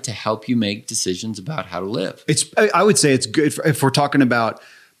data to help you make decisions about how to live. I would say it's good if we're talking about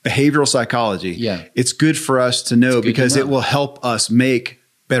behavioral psychology. Yeah. It's good for us to know because it will help us make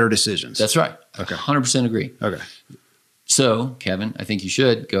better decisions. That's right. Okay. 100% agree. Okay. So, Kevin, I think you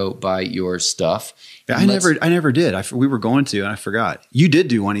should go buy your stuff. Yeah, I never did. We were going to, and I forgot. You did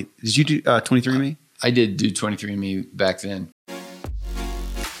do one. Did you do 23andMe? I did do 23andMe back then.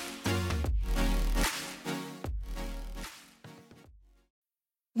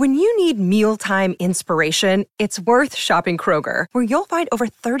 When you need mealtime inspiration, it's worth shopping Kroger, where you'll find over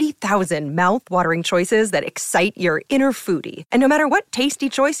 30,000 mouth-watering choices that excite your inner foodie. And no matter what tasty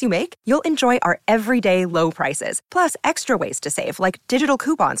choice you make, you'll enjoy our everyday low prices, plus extra ways to save, like digital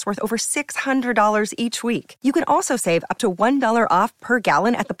coupons worth over $600 each week. You can also save up to $1 off per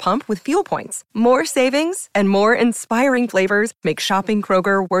gallon at the pump with fuel points. More savings and more inspiring flavors make shopping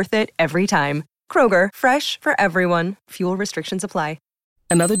Kroger worth it every time. Kroger, fresh for everyone. Fuel restrictions apply.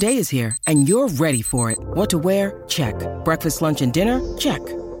 Another day is here, and you're ready for it. What to wear? Check. Breakfast, lunch, and dinner? Check.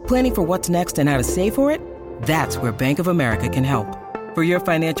 Planning for what's next and how to save for it? That's where Bank of America can help. For your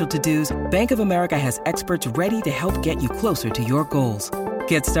financial to-dos, Bank of America has experts ready to help get you closer to your goals.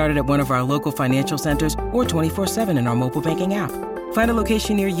 Get started at one of our local financial centers or 24/7 in our mobile banking app. Find a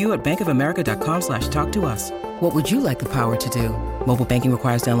location near you at bankofamerica.com/talktous. What would you like the power to do? Mobile banking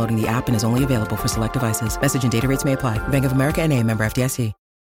requires downloading the app and is only available for select devices. Message and data rates may apply. Bank of America NA, member FDIC.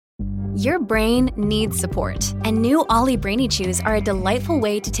 Your brain needs support, and new Ollie Brainy Chews are a delightful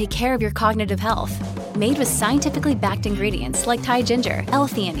way to take care of your cognitive health. Made with scientifically backed ingredients like Thai ginger,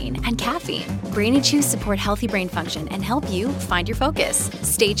 L-theanine, and caffeine, Brainy Chews support healthy brain function and help you find your focus,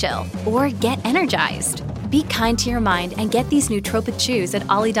 stay chill, or get energized. Be kind to your mind and get these nootropic chews at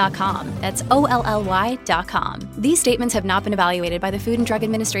ollie.com. That's OLLY.com. These statements have not been evaluated by the Food and Drug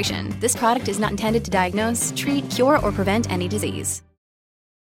Administration. This product is not intended to diagnose, treat, cure, or prevent any disease.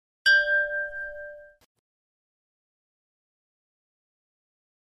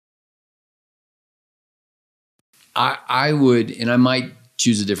 I would, and I might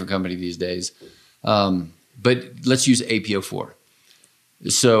choose a different company these days, but let's use APO4.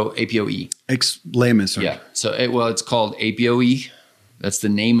 So APOE. Layman's term. Yeah. So it's called APOE. That's the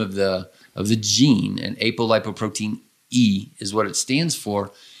name of the gene, and apolipoprotein E is what it stands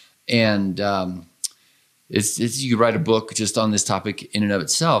for. And it's you could write a book just on this topic in and of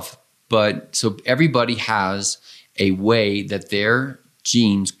itself. But so everybody has a way that their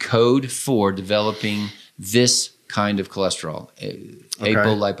genes code for developing this kind of cholesterol.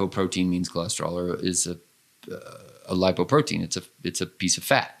 Apolipoprotein means cholesterol, or is a lipoprotein. It's a piece of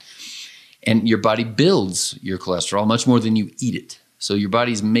fat, and your body builds your cholesterol much more than you eat it. So your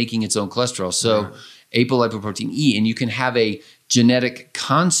body's making its own cholesterol. So apolipoprotein E, and you can have a genetic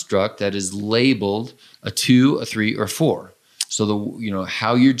construct that is labeled a 2, a 3, or 4. So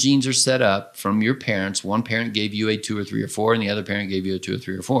how your genes are set up from your parents. One parent gave you a 2 or 3 or 4, and the other parent gave you a 2 or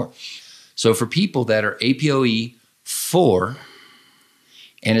 3 or 4. So for people that are APOE 4,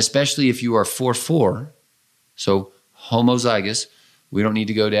 and especially if you are 4/4, so homozygous, we don't need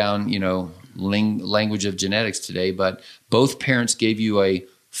to go down, language of genetics today, but both parents gave you a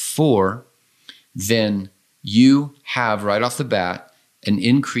 4, then you have right off the bat an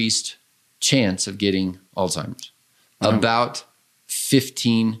increased chance of getting Alzheimer's. About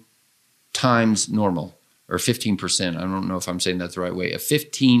 15 times normal, or 15%. I don't know if I'm saying that the right way. A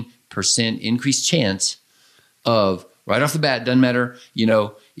 15% increased chance of right off the bat, doesn't matter,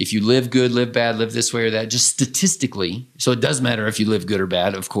 if you live good, live bad, live this way or that, just statistically. So it does matter if you live good or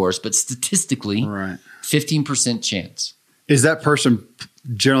bad, of course, but statistically, 15% chance. Is that person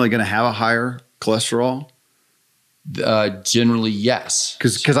generally going to have a higher cholesterol? Generally, yes.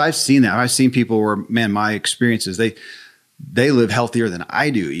 Because I've seen that. I've seen people where, man, my experiences, they live healthier than I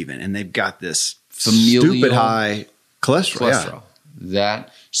do even, and they've got this familial stupid high cholesterol. Yeah.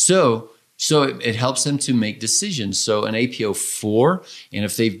 So it helps them to make decisions. So an APO4, and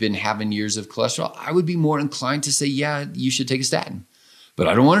if they've been having years of cholesterol, I would be more inclined to say, yeah, you should take a statin. But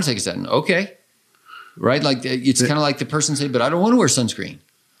I don't want to take a statin. Okay. Right? Like it's kind of like the person saying, but I don't want to wear sunscreen.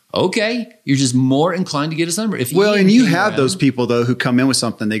 Okay. You're just more inclined to get a sunburn. And you have those people though who come in with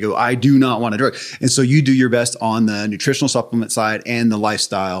something, they go, I do not want a drug. And so you do your best on the nutritional supplement side and the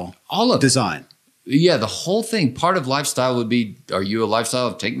lifestyle design. Yeah, the whole thing. Part of lifestyle would be, are you a lifestyle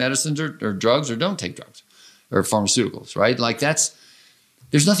of take medicines or drugs or don't take drugs or pharmaceuticals, right? Like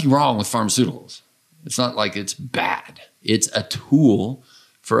there's nothing wrong with pharmaceuticals. It's not like it's bad. It's a tool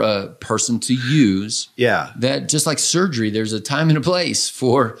for a person to use. Yeah. That just like surgery, there's a time and a place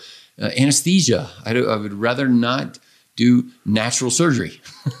for anesthesia. I would rather not do natural surgery.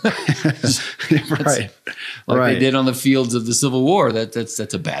 Right. They did on the fields of the Civil War.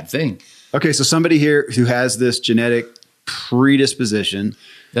 That's a bad thing. Okay, so somebody here who has this genetic predisposition.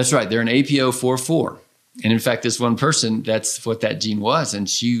 That's right. They're an APO44. And in fact, this one person, that's what that gene was. And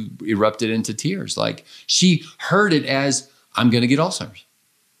she erupted into tears. Like she heard it as, I'm going to get Alzheimer's.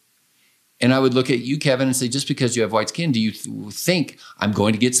 And I would look at you, Kevin, and say, just because you have white skin, do you think I'm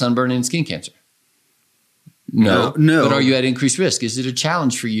going to get sunburn and skin cancer? No. But are you at increased risk? Is it a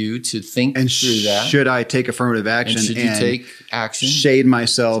challenge for you to think through that? Should I take affirmative action? And should you take action? Shade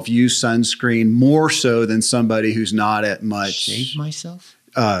myself, use sunscreen more so than somebody who's not at much. Shade myself?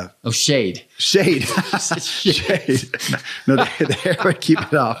 Shade. Shade. Shade. No, the hair would keep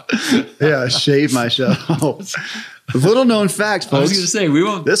it off. Yeah, shave myself. Little known facts, folks. I was going to say, we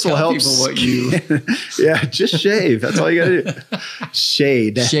won't tell help people what you... Yeah, just shave. That's all you got to do.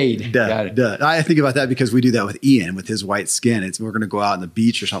 Shade. Got it. I think about that because we do that with Ian with his white skin. We're going to go out on the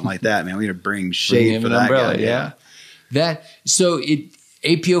beach or something like that, man. We're going to bring shade for that umbrella, guy. Yeah.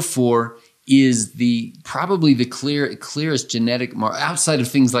 APO4 is probably the clearest genetic mark outside of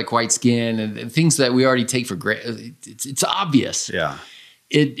things like white skin and things that we already take for granted. It's obvious. Yeah.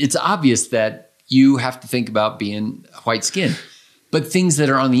 It's obvious that you have to think about being white skin. But things that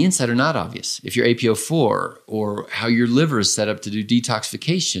are on the inside are not obvious. If you're APO4 or how your liver is set up to do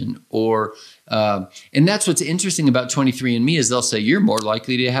detoxification and that's what's interesting about 23andMe is they'll say you're more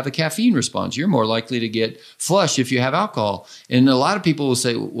likely to have a caffeine response. You're more likely to get flush if you have alcohol. And a lot of people will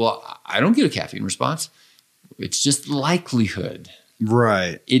say, well, I don't get a caffeine response. It's just likelihood.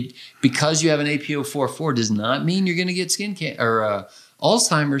 Right. Because you have an APO4 does not mean you're going to get skin cancer or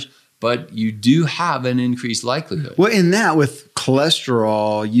Alzheimer's, but you do have an increased likelihood. Well, in that with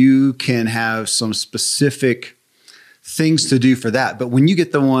cholesterol, you can have some specific things to do for that. But when you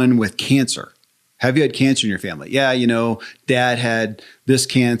get the one with cancer, have you had cancer in your family? Yeah, dad had this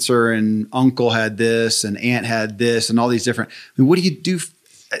cancer and uncle had this and aunt had this and all these different. I mean, what do you do?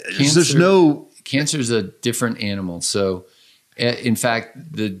 Cancer is a different animal. So in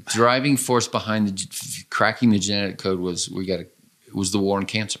fact, the driving force behind cracking the genetic code was the war on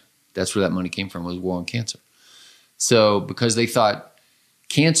cancer. That's where that money came from, was war on cancer. So because they thought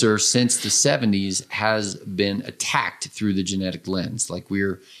cancer since the 70s has been attacked through the genetic lens,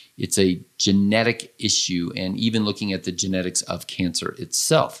 it's a genetic issue, and even looking at the genetics of cancer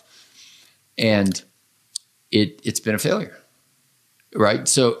itself. And it's been a failure, right?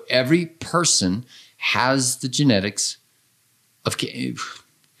 So every person has the genetics of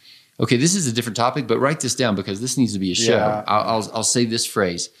okay, this is a different topic, but write this down because this needs to be a show. Yeah. I'll say this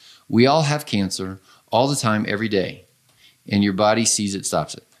phrase. We all have cancer all the time, every day, and your body sees it,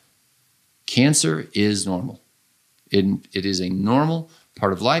 stops it. Cancer is normal. It is a normal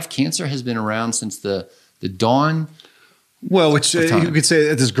part of life. Cancer has been around since the dawn. Well, which you could say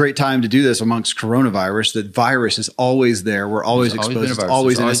that this is a great time to do this amongst coronavirus, that virus is always there. We're always exposed. It's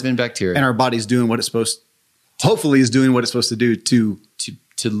always been bacteria. And our body's doing what it's supposed to do to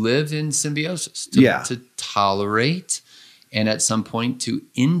live in symbiosis, to tolerate, and at some point to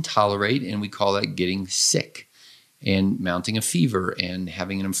intolerate, and we call that getting sick and mounting a fever and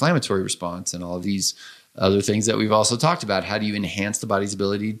having an inflammatory response and all of these other things that we've also talked about. How do you enhance the body's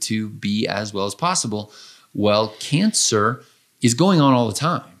ability to be as well as possible? Well, cancer is going on all the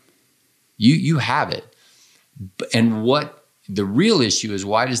time. You have it. And what the real issue is,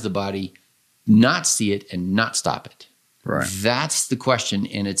 why does the body not see it and not stop it? Right. That's the question.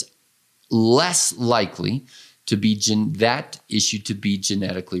 And it's less likely to be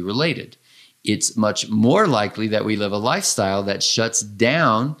genetically related. It's much more likely that we live a lifestyle that shuts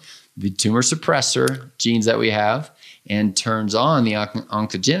down the tumor suppressor genes that we have and turns on the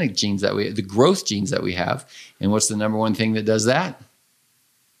oncogenic genes the growth genes that we have. And what's the number one thing that does that?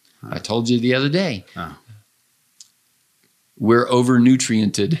 I told you the other day. We're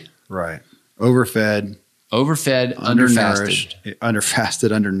overnutriented. Right. Overfed, underfasted,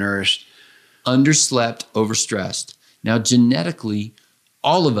 undernourished, underslept, overstressed. Now, genetically,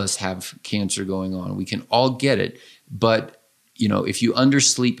 all of us have cancer going on. We can all get it. But, if you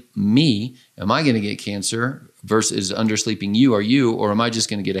undersleep me, am I going to get cancer versus undersleeping you? Or am I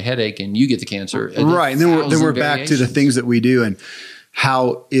just going to get a headache and you get the cancer? Right. And then we're back to the things that we do and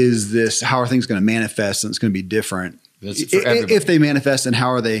how are things going to manifest, and it's going to be different. If they manifest, and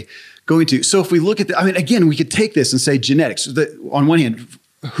how are they going to? So if we look at again, we could take this and say genetics. On one hand,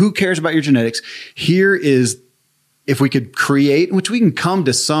 who cares about your genetics? Here is, if we could create, which we can come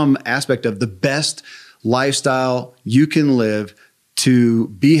to some aspect of the best lifestyle you can live to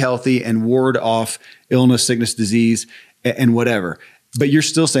be healthy and ward off illness, sickness, disease, and whatever. But you're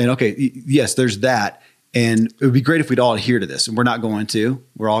still saying, okay, yes, there's that. And it would be great if we'd all adhere to this. And we're not going to.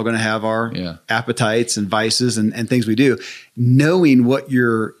 We're all going to have our appetites and vices and things we do. Knowing what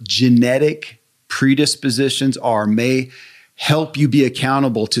your genetic predispositions are may help you be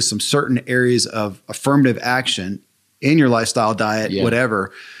accountable to some certain areas of affirmative action in your lifestyle, diet,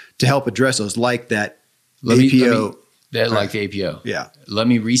 whatever, to help address those, like that APO. Like the APO. Yeah. Let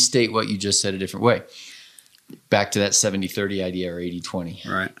me restate what you just said a different way. Back to that 70-30 idea, or 80-20.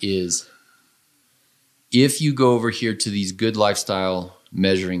 Right. Is if you go over here to these good lifestyle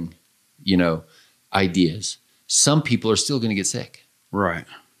measuring, ideas, some people are still going to get sick. Right.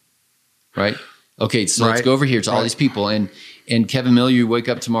 Right. Okay. So let's go over here to all these people, and Kevin Miller, you wake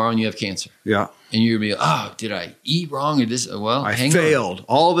up tomorrow and you have cancer. Yeah. And you're going to be, oh, did I eat wrong or this? Well, I failed.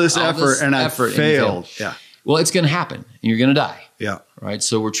 All this effort and I failed. Yeah. Well, it's going to happen and you're going to die. Yeah. Right.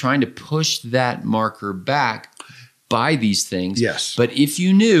 So we're trying to push that marker back by these things. Yes. But if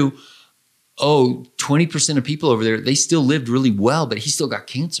you knew, 20% of people over there, they still lived really well, but he still got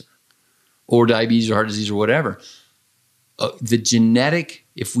cancer or diabetes or heart disease or whatever. The genetic,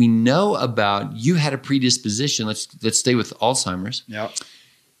 if we know about, you had a predisposition, let's stay with Alzheimer's. Yeah.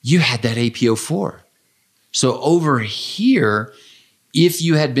 You had that APO4. So over here, if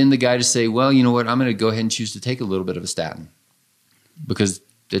you had been the guy to say, well, you know what, I'm going to go ahead and choose to take a little bit of a statin because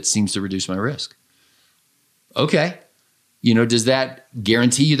that seems to reduce my risk. Okay. Does that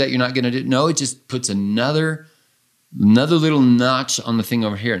guarantee you that you're not going to do it? No, it just puts another little notch on the thing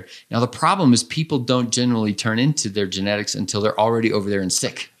over here. Now, the problem is people don't generally turn into their genetics until they're already over there and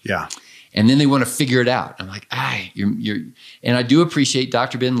sick. Yeah. And then they want to figure it out. I'm like, you're. And I do appreciate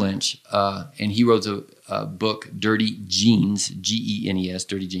Dr. Ben Lynch, and he wrote a book, Dirty Genes, Genes,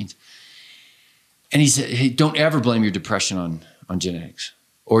 Dirty Genes. And he said, hey, don't ever blame your depression on genetics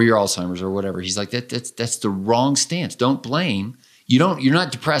or your Alzheimer's or whatever. He's like, that's the wrong stance. Don't blame. You're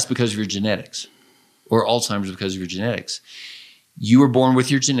not depressed because of your genetics or Alzheimer's because of your genetics. You were born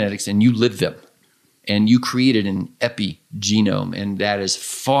with your genetics and you lived them. And you created an epigenome, and that is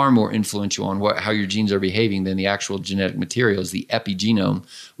far more influential on how your genes are behaving than the actual genetic material is the epigenome,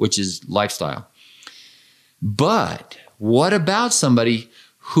 which is lifestyle. But what about somebody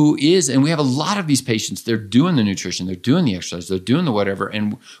who is, and we have a lot of these patients, they're doing the nutrition, they're doing the exercise, they're doing the whatever,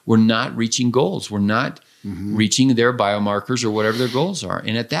 and we're not reaching goals. We're not reaching their biomarkers or whatever their goals are.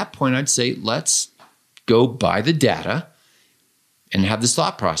 And at that point, I'd say, let's go by the data and have this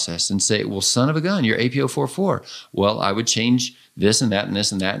thought process and say, well, son of a gun, you're APO44. Well, I would change this and that and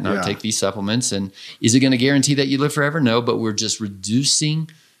this and that, and I would take these supplements. And is it going to guarantee that you live forever? No, but we're just reducing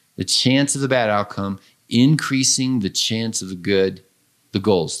the chance of the bad outcome, increasing the chance of the good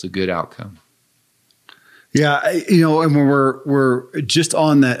outcome. Yeah, and when we're just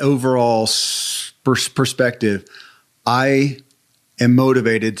on that overall perspective, I am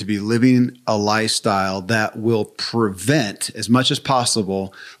motivated to be living a lifestyle that will prevent as much as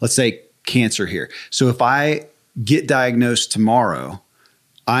possible, let's say, cancer here. So if I get diagnosed tomorrow,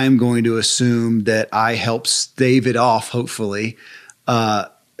 I'm going to assume that I help stave it off, hopefully.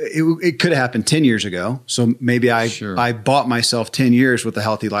 It could have happened 10 years ago. So maybe I bought myself 10 years with a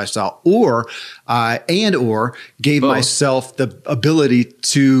healthy lifestyle, or gave myself the ability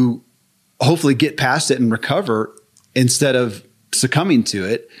to hopefully get past it and recover instead of succumbing to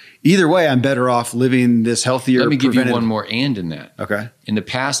it. Either way, I'm better off living this healthier. Let me give you one more and in that. Okay. In the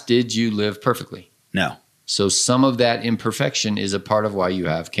past, did you live perfectly? No. So some of that imperfection is a part of why you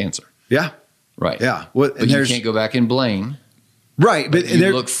have cancer. Yeah. Right. Yeah. But you can't go back and blame. Right. But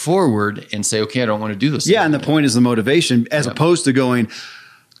you look forward and say, okay, I don't want to do this. Yeah. And the point is the motivation as opposed to going,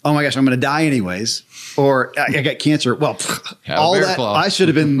 oh my gosh, I'm going to die anyways. Or I got cancer. Well, all that, I should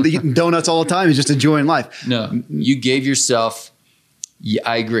have been eating donuts all the time and just enjoying life. No, you gave yourself,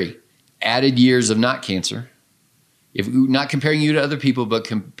 I agree, added years of not cancer. If not comparing you to other people, but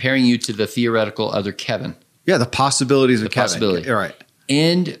comparing you to the theoretical other Kevin. Yeah, the possibilities of Kevin. Possibility. All right.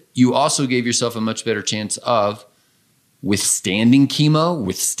 And you also gave yourself a much better chance of withstanding chemo,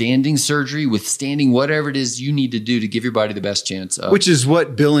 withstanding surgery, withstanding whatever it is you need to do to give your body the best chance of. Which is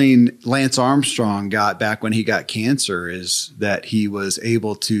what billing Lance Armstrong got back when he got cancer, is that he was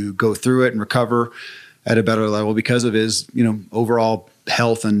able to go through it and recover at a better level because of his, overall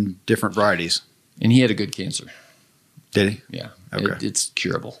health and different varieties. And he had a good cancer. Did he? Yeah. Okay. It's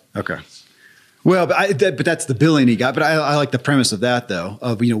curable. Okay. Well, but that's the billing he got. But I like the premise of that, though,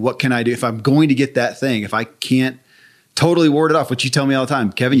 of, what can I do if I'm going to get that thing? If I can't totally ward it off, what you tell me all the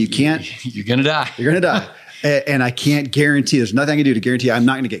time, Kevin, you can't. You're going to die. You're going to die. And I can't guarantee, there's nothing I can do to guarantee I'm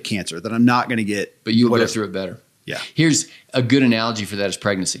not going to get cancer, that I'm not going to get. But you'll go through it better. Yeah. Here's a good analogy for that is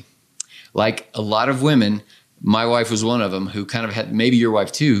pregnancy. Like a lot of women, my wife was one of them who kind of had, maybe your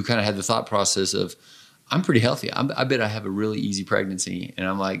wife too, who kind of had the thought process of, I'm pretty healthy. I bet I have a really easy pregnancy. And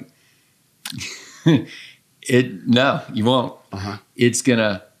I'm like, no, you won't. Uh-huh. It's going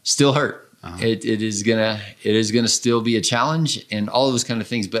to still hurt. Uh-huh. It is gonna still be a challenge and all of those kind of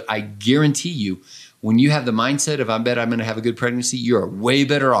things. But I guarantee you, when you have the mindset of I bet I'm gonna have a good pregnancy, you're way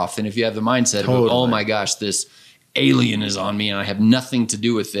better off than if you have the mindset of, oh my gosh, this alien is on me and I have nothing to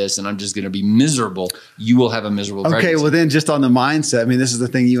do with this and I'm just gonna be miserable. You will have a miserable pregnancy. Okay, well then just on the mindset, this is the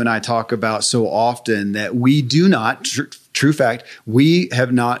thing you and I talk about so often, that we do not, true fact, we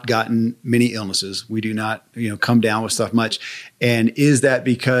have not gotten many illnesses. We do not, come down with stuff much. And is that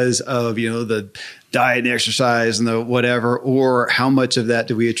because of, the diet and exercise and the whatever, or how much of that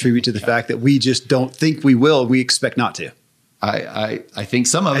do we attribute to the fact that we just don't think we will, we expect not to? I think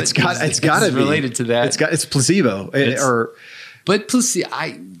some of it's got to be related to that. It's placebo but placebo.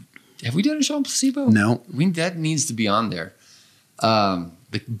 Have we done a show on placebo? No. That needs to be on there.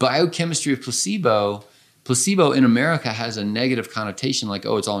 The biochemistry of placebo in America has a negative connotation, like,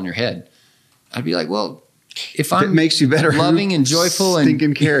 oh, it's all in your head. I'd be like, well, if it makes you better, loving and joyful and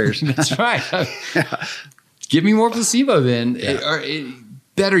thinking cares. That's right. Yeah. Give me more placebo then. Yeah.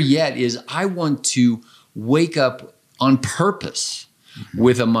 Better yet is I want to wake up on purpose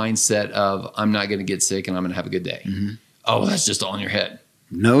with a mindset of I'm not going to get sick and I'm going to have a good day. Mm-hmm. Oh, that's just all in your head.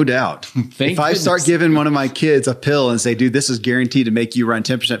 No doubt. If I start giving one of my kids a pill and say, dude, this is guaranteed to make you run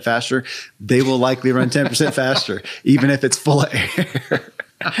 10% faster, they will likely run 10% faster, even if it's full of air.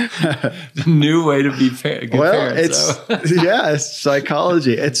 The new way to be good parents. It's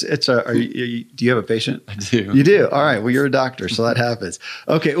psychology. Do you have a patient? I do. You do? All right. Well, you're a doctor, so that happens.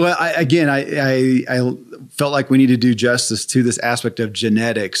 Okay. Well, I felt like we need to do justice to this aspect of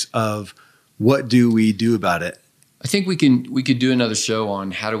genetics of what do we do about it? I think we could do another show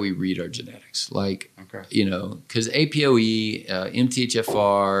on how do we read our genetics, because APOE,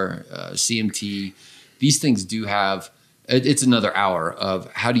 MTHFR, CMT, these things do have. It's another hour of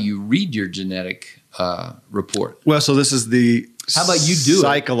how do you read your genetic report. Well, so this is the how about you do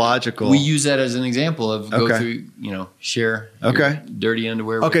psychological. We use that as an example of go through, share your dirty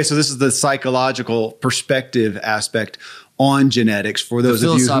underwear. Okay, so this is the psychological perspective aspect on genetics for those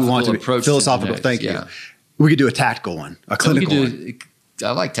of you who want to be philosophical. Thank you. We could do a tactical one, a clinical one.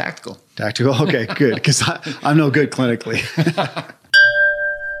 I like tactical. Tactical? Okay, good. Because I'm no good clinically.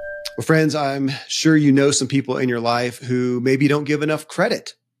 Well, friends, I'm sure you know some people in your life who maybe don't give enough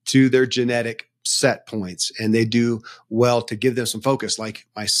credit to their genetic set points, and they do well to give them some focus, like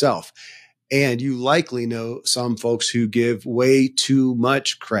myself. And you likely know some folks who give way too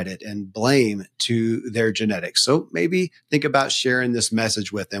much credit and blame to their genetics. So maybe think about sharing this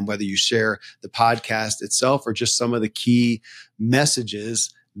message with them, whether you share the podcast itself or just some of the key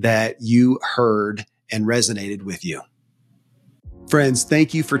messages that you heard and resonated with you. Friends,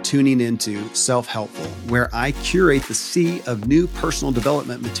 thank you for tuning into Self-Helpful, where I curate the sea of new personal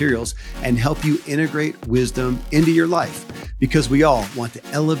development materials and help you integrate wisdom into your life, because we all want to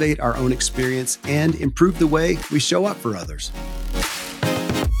elevate our own experience and improve the way we show up for others.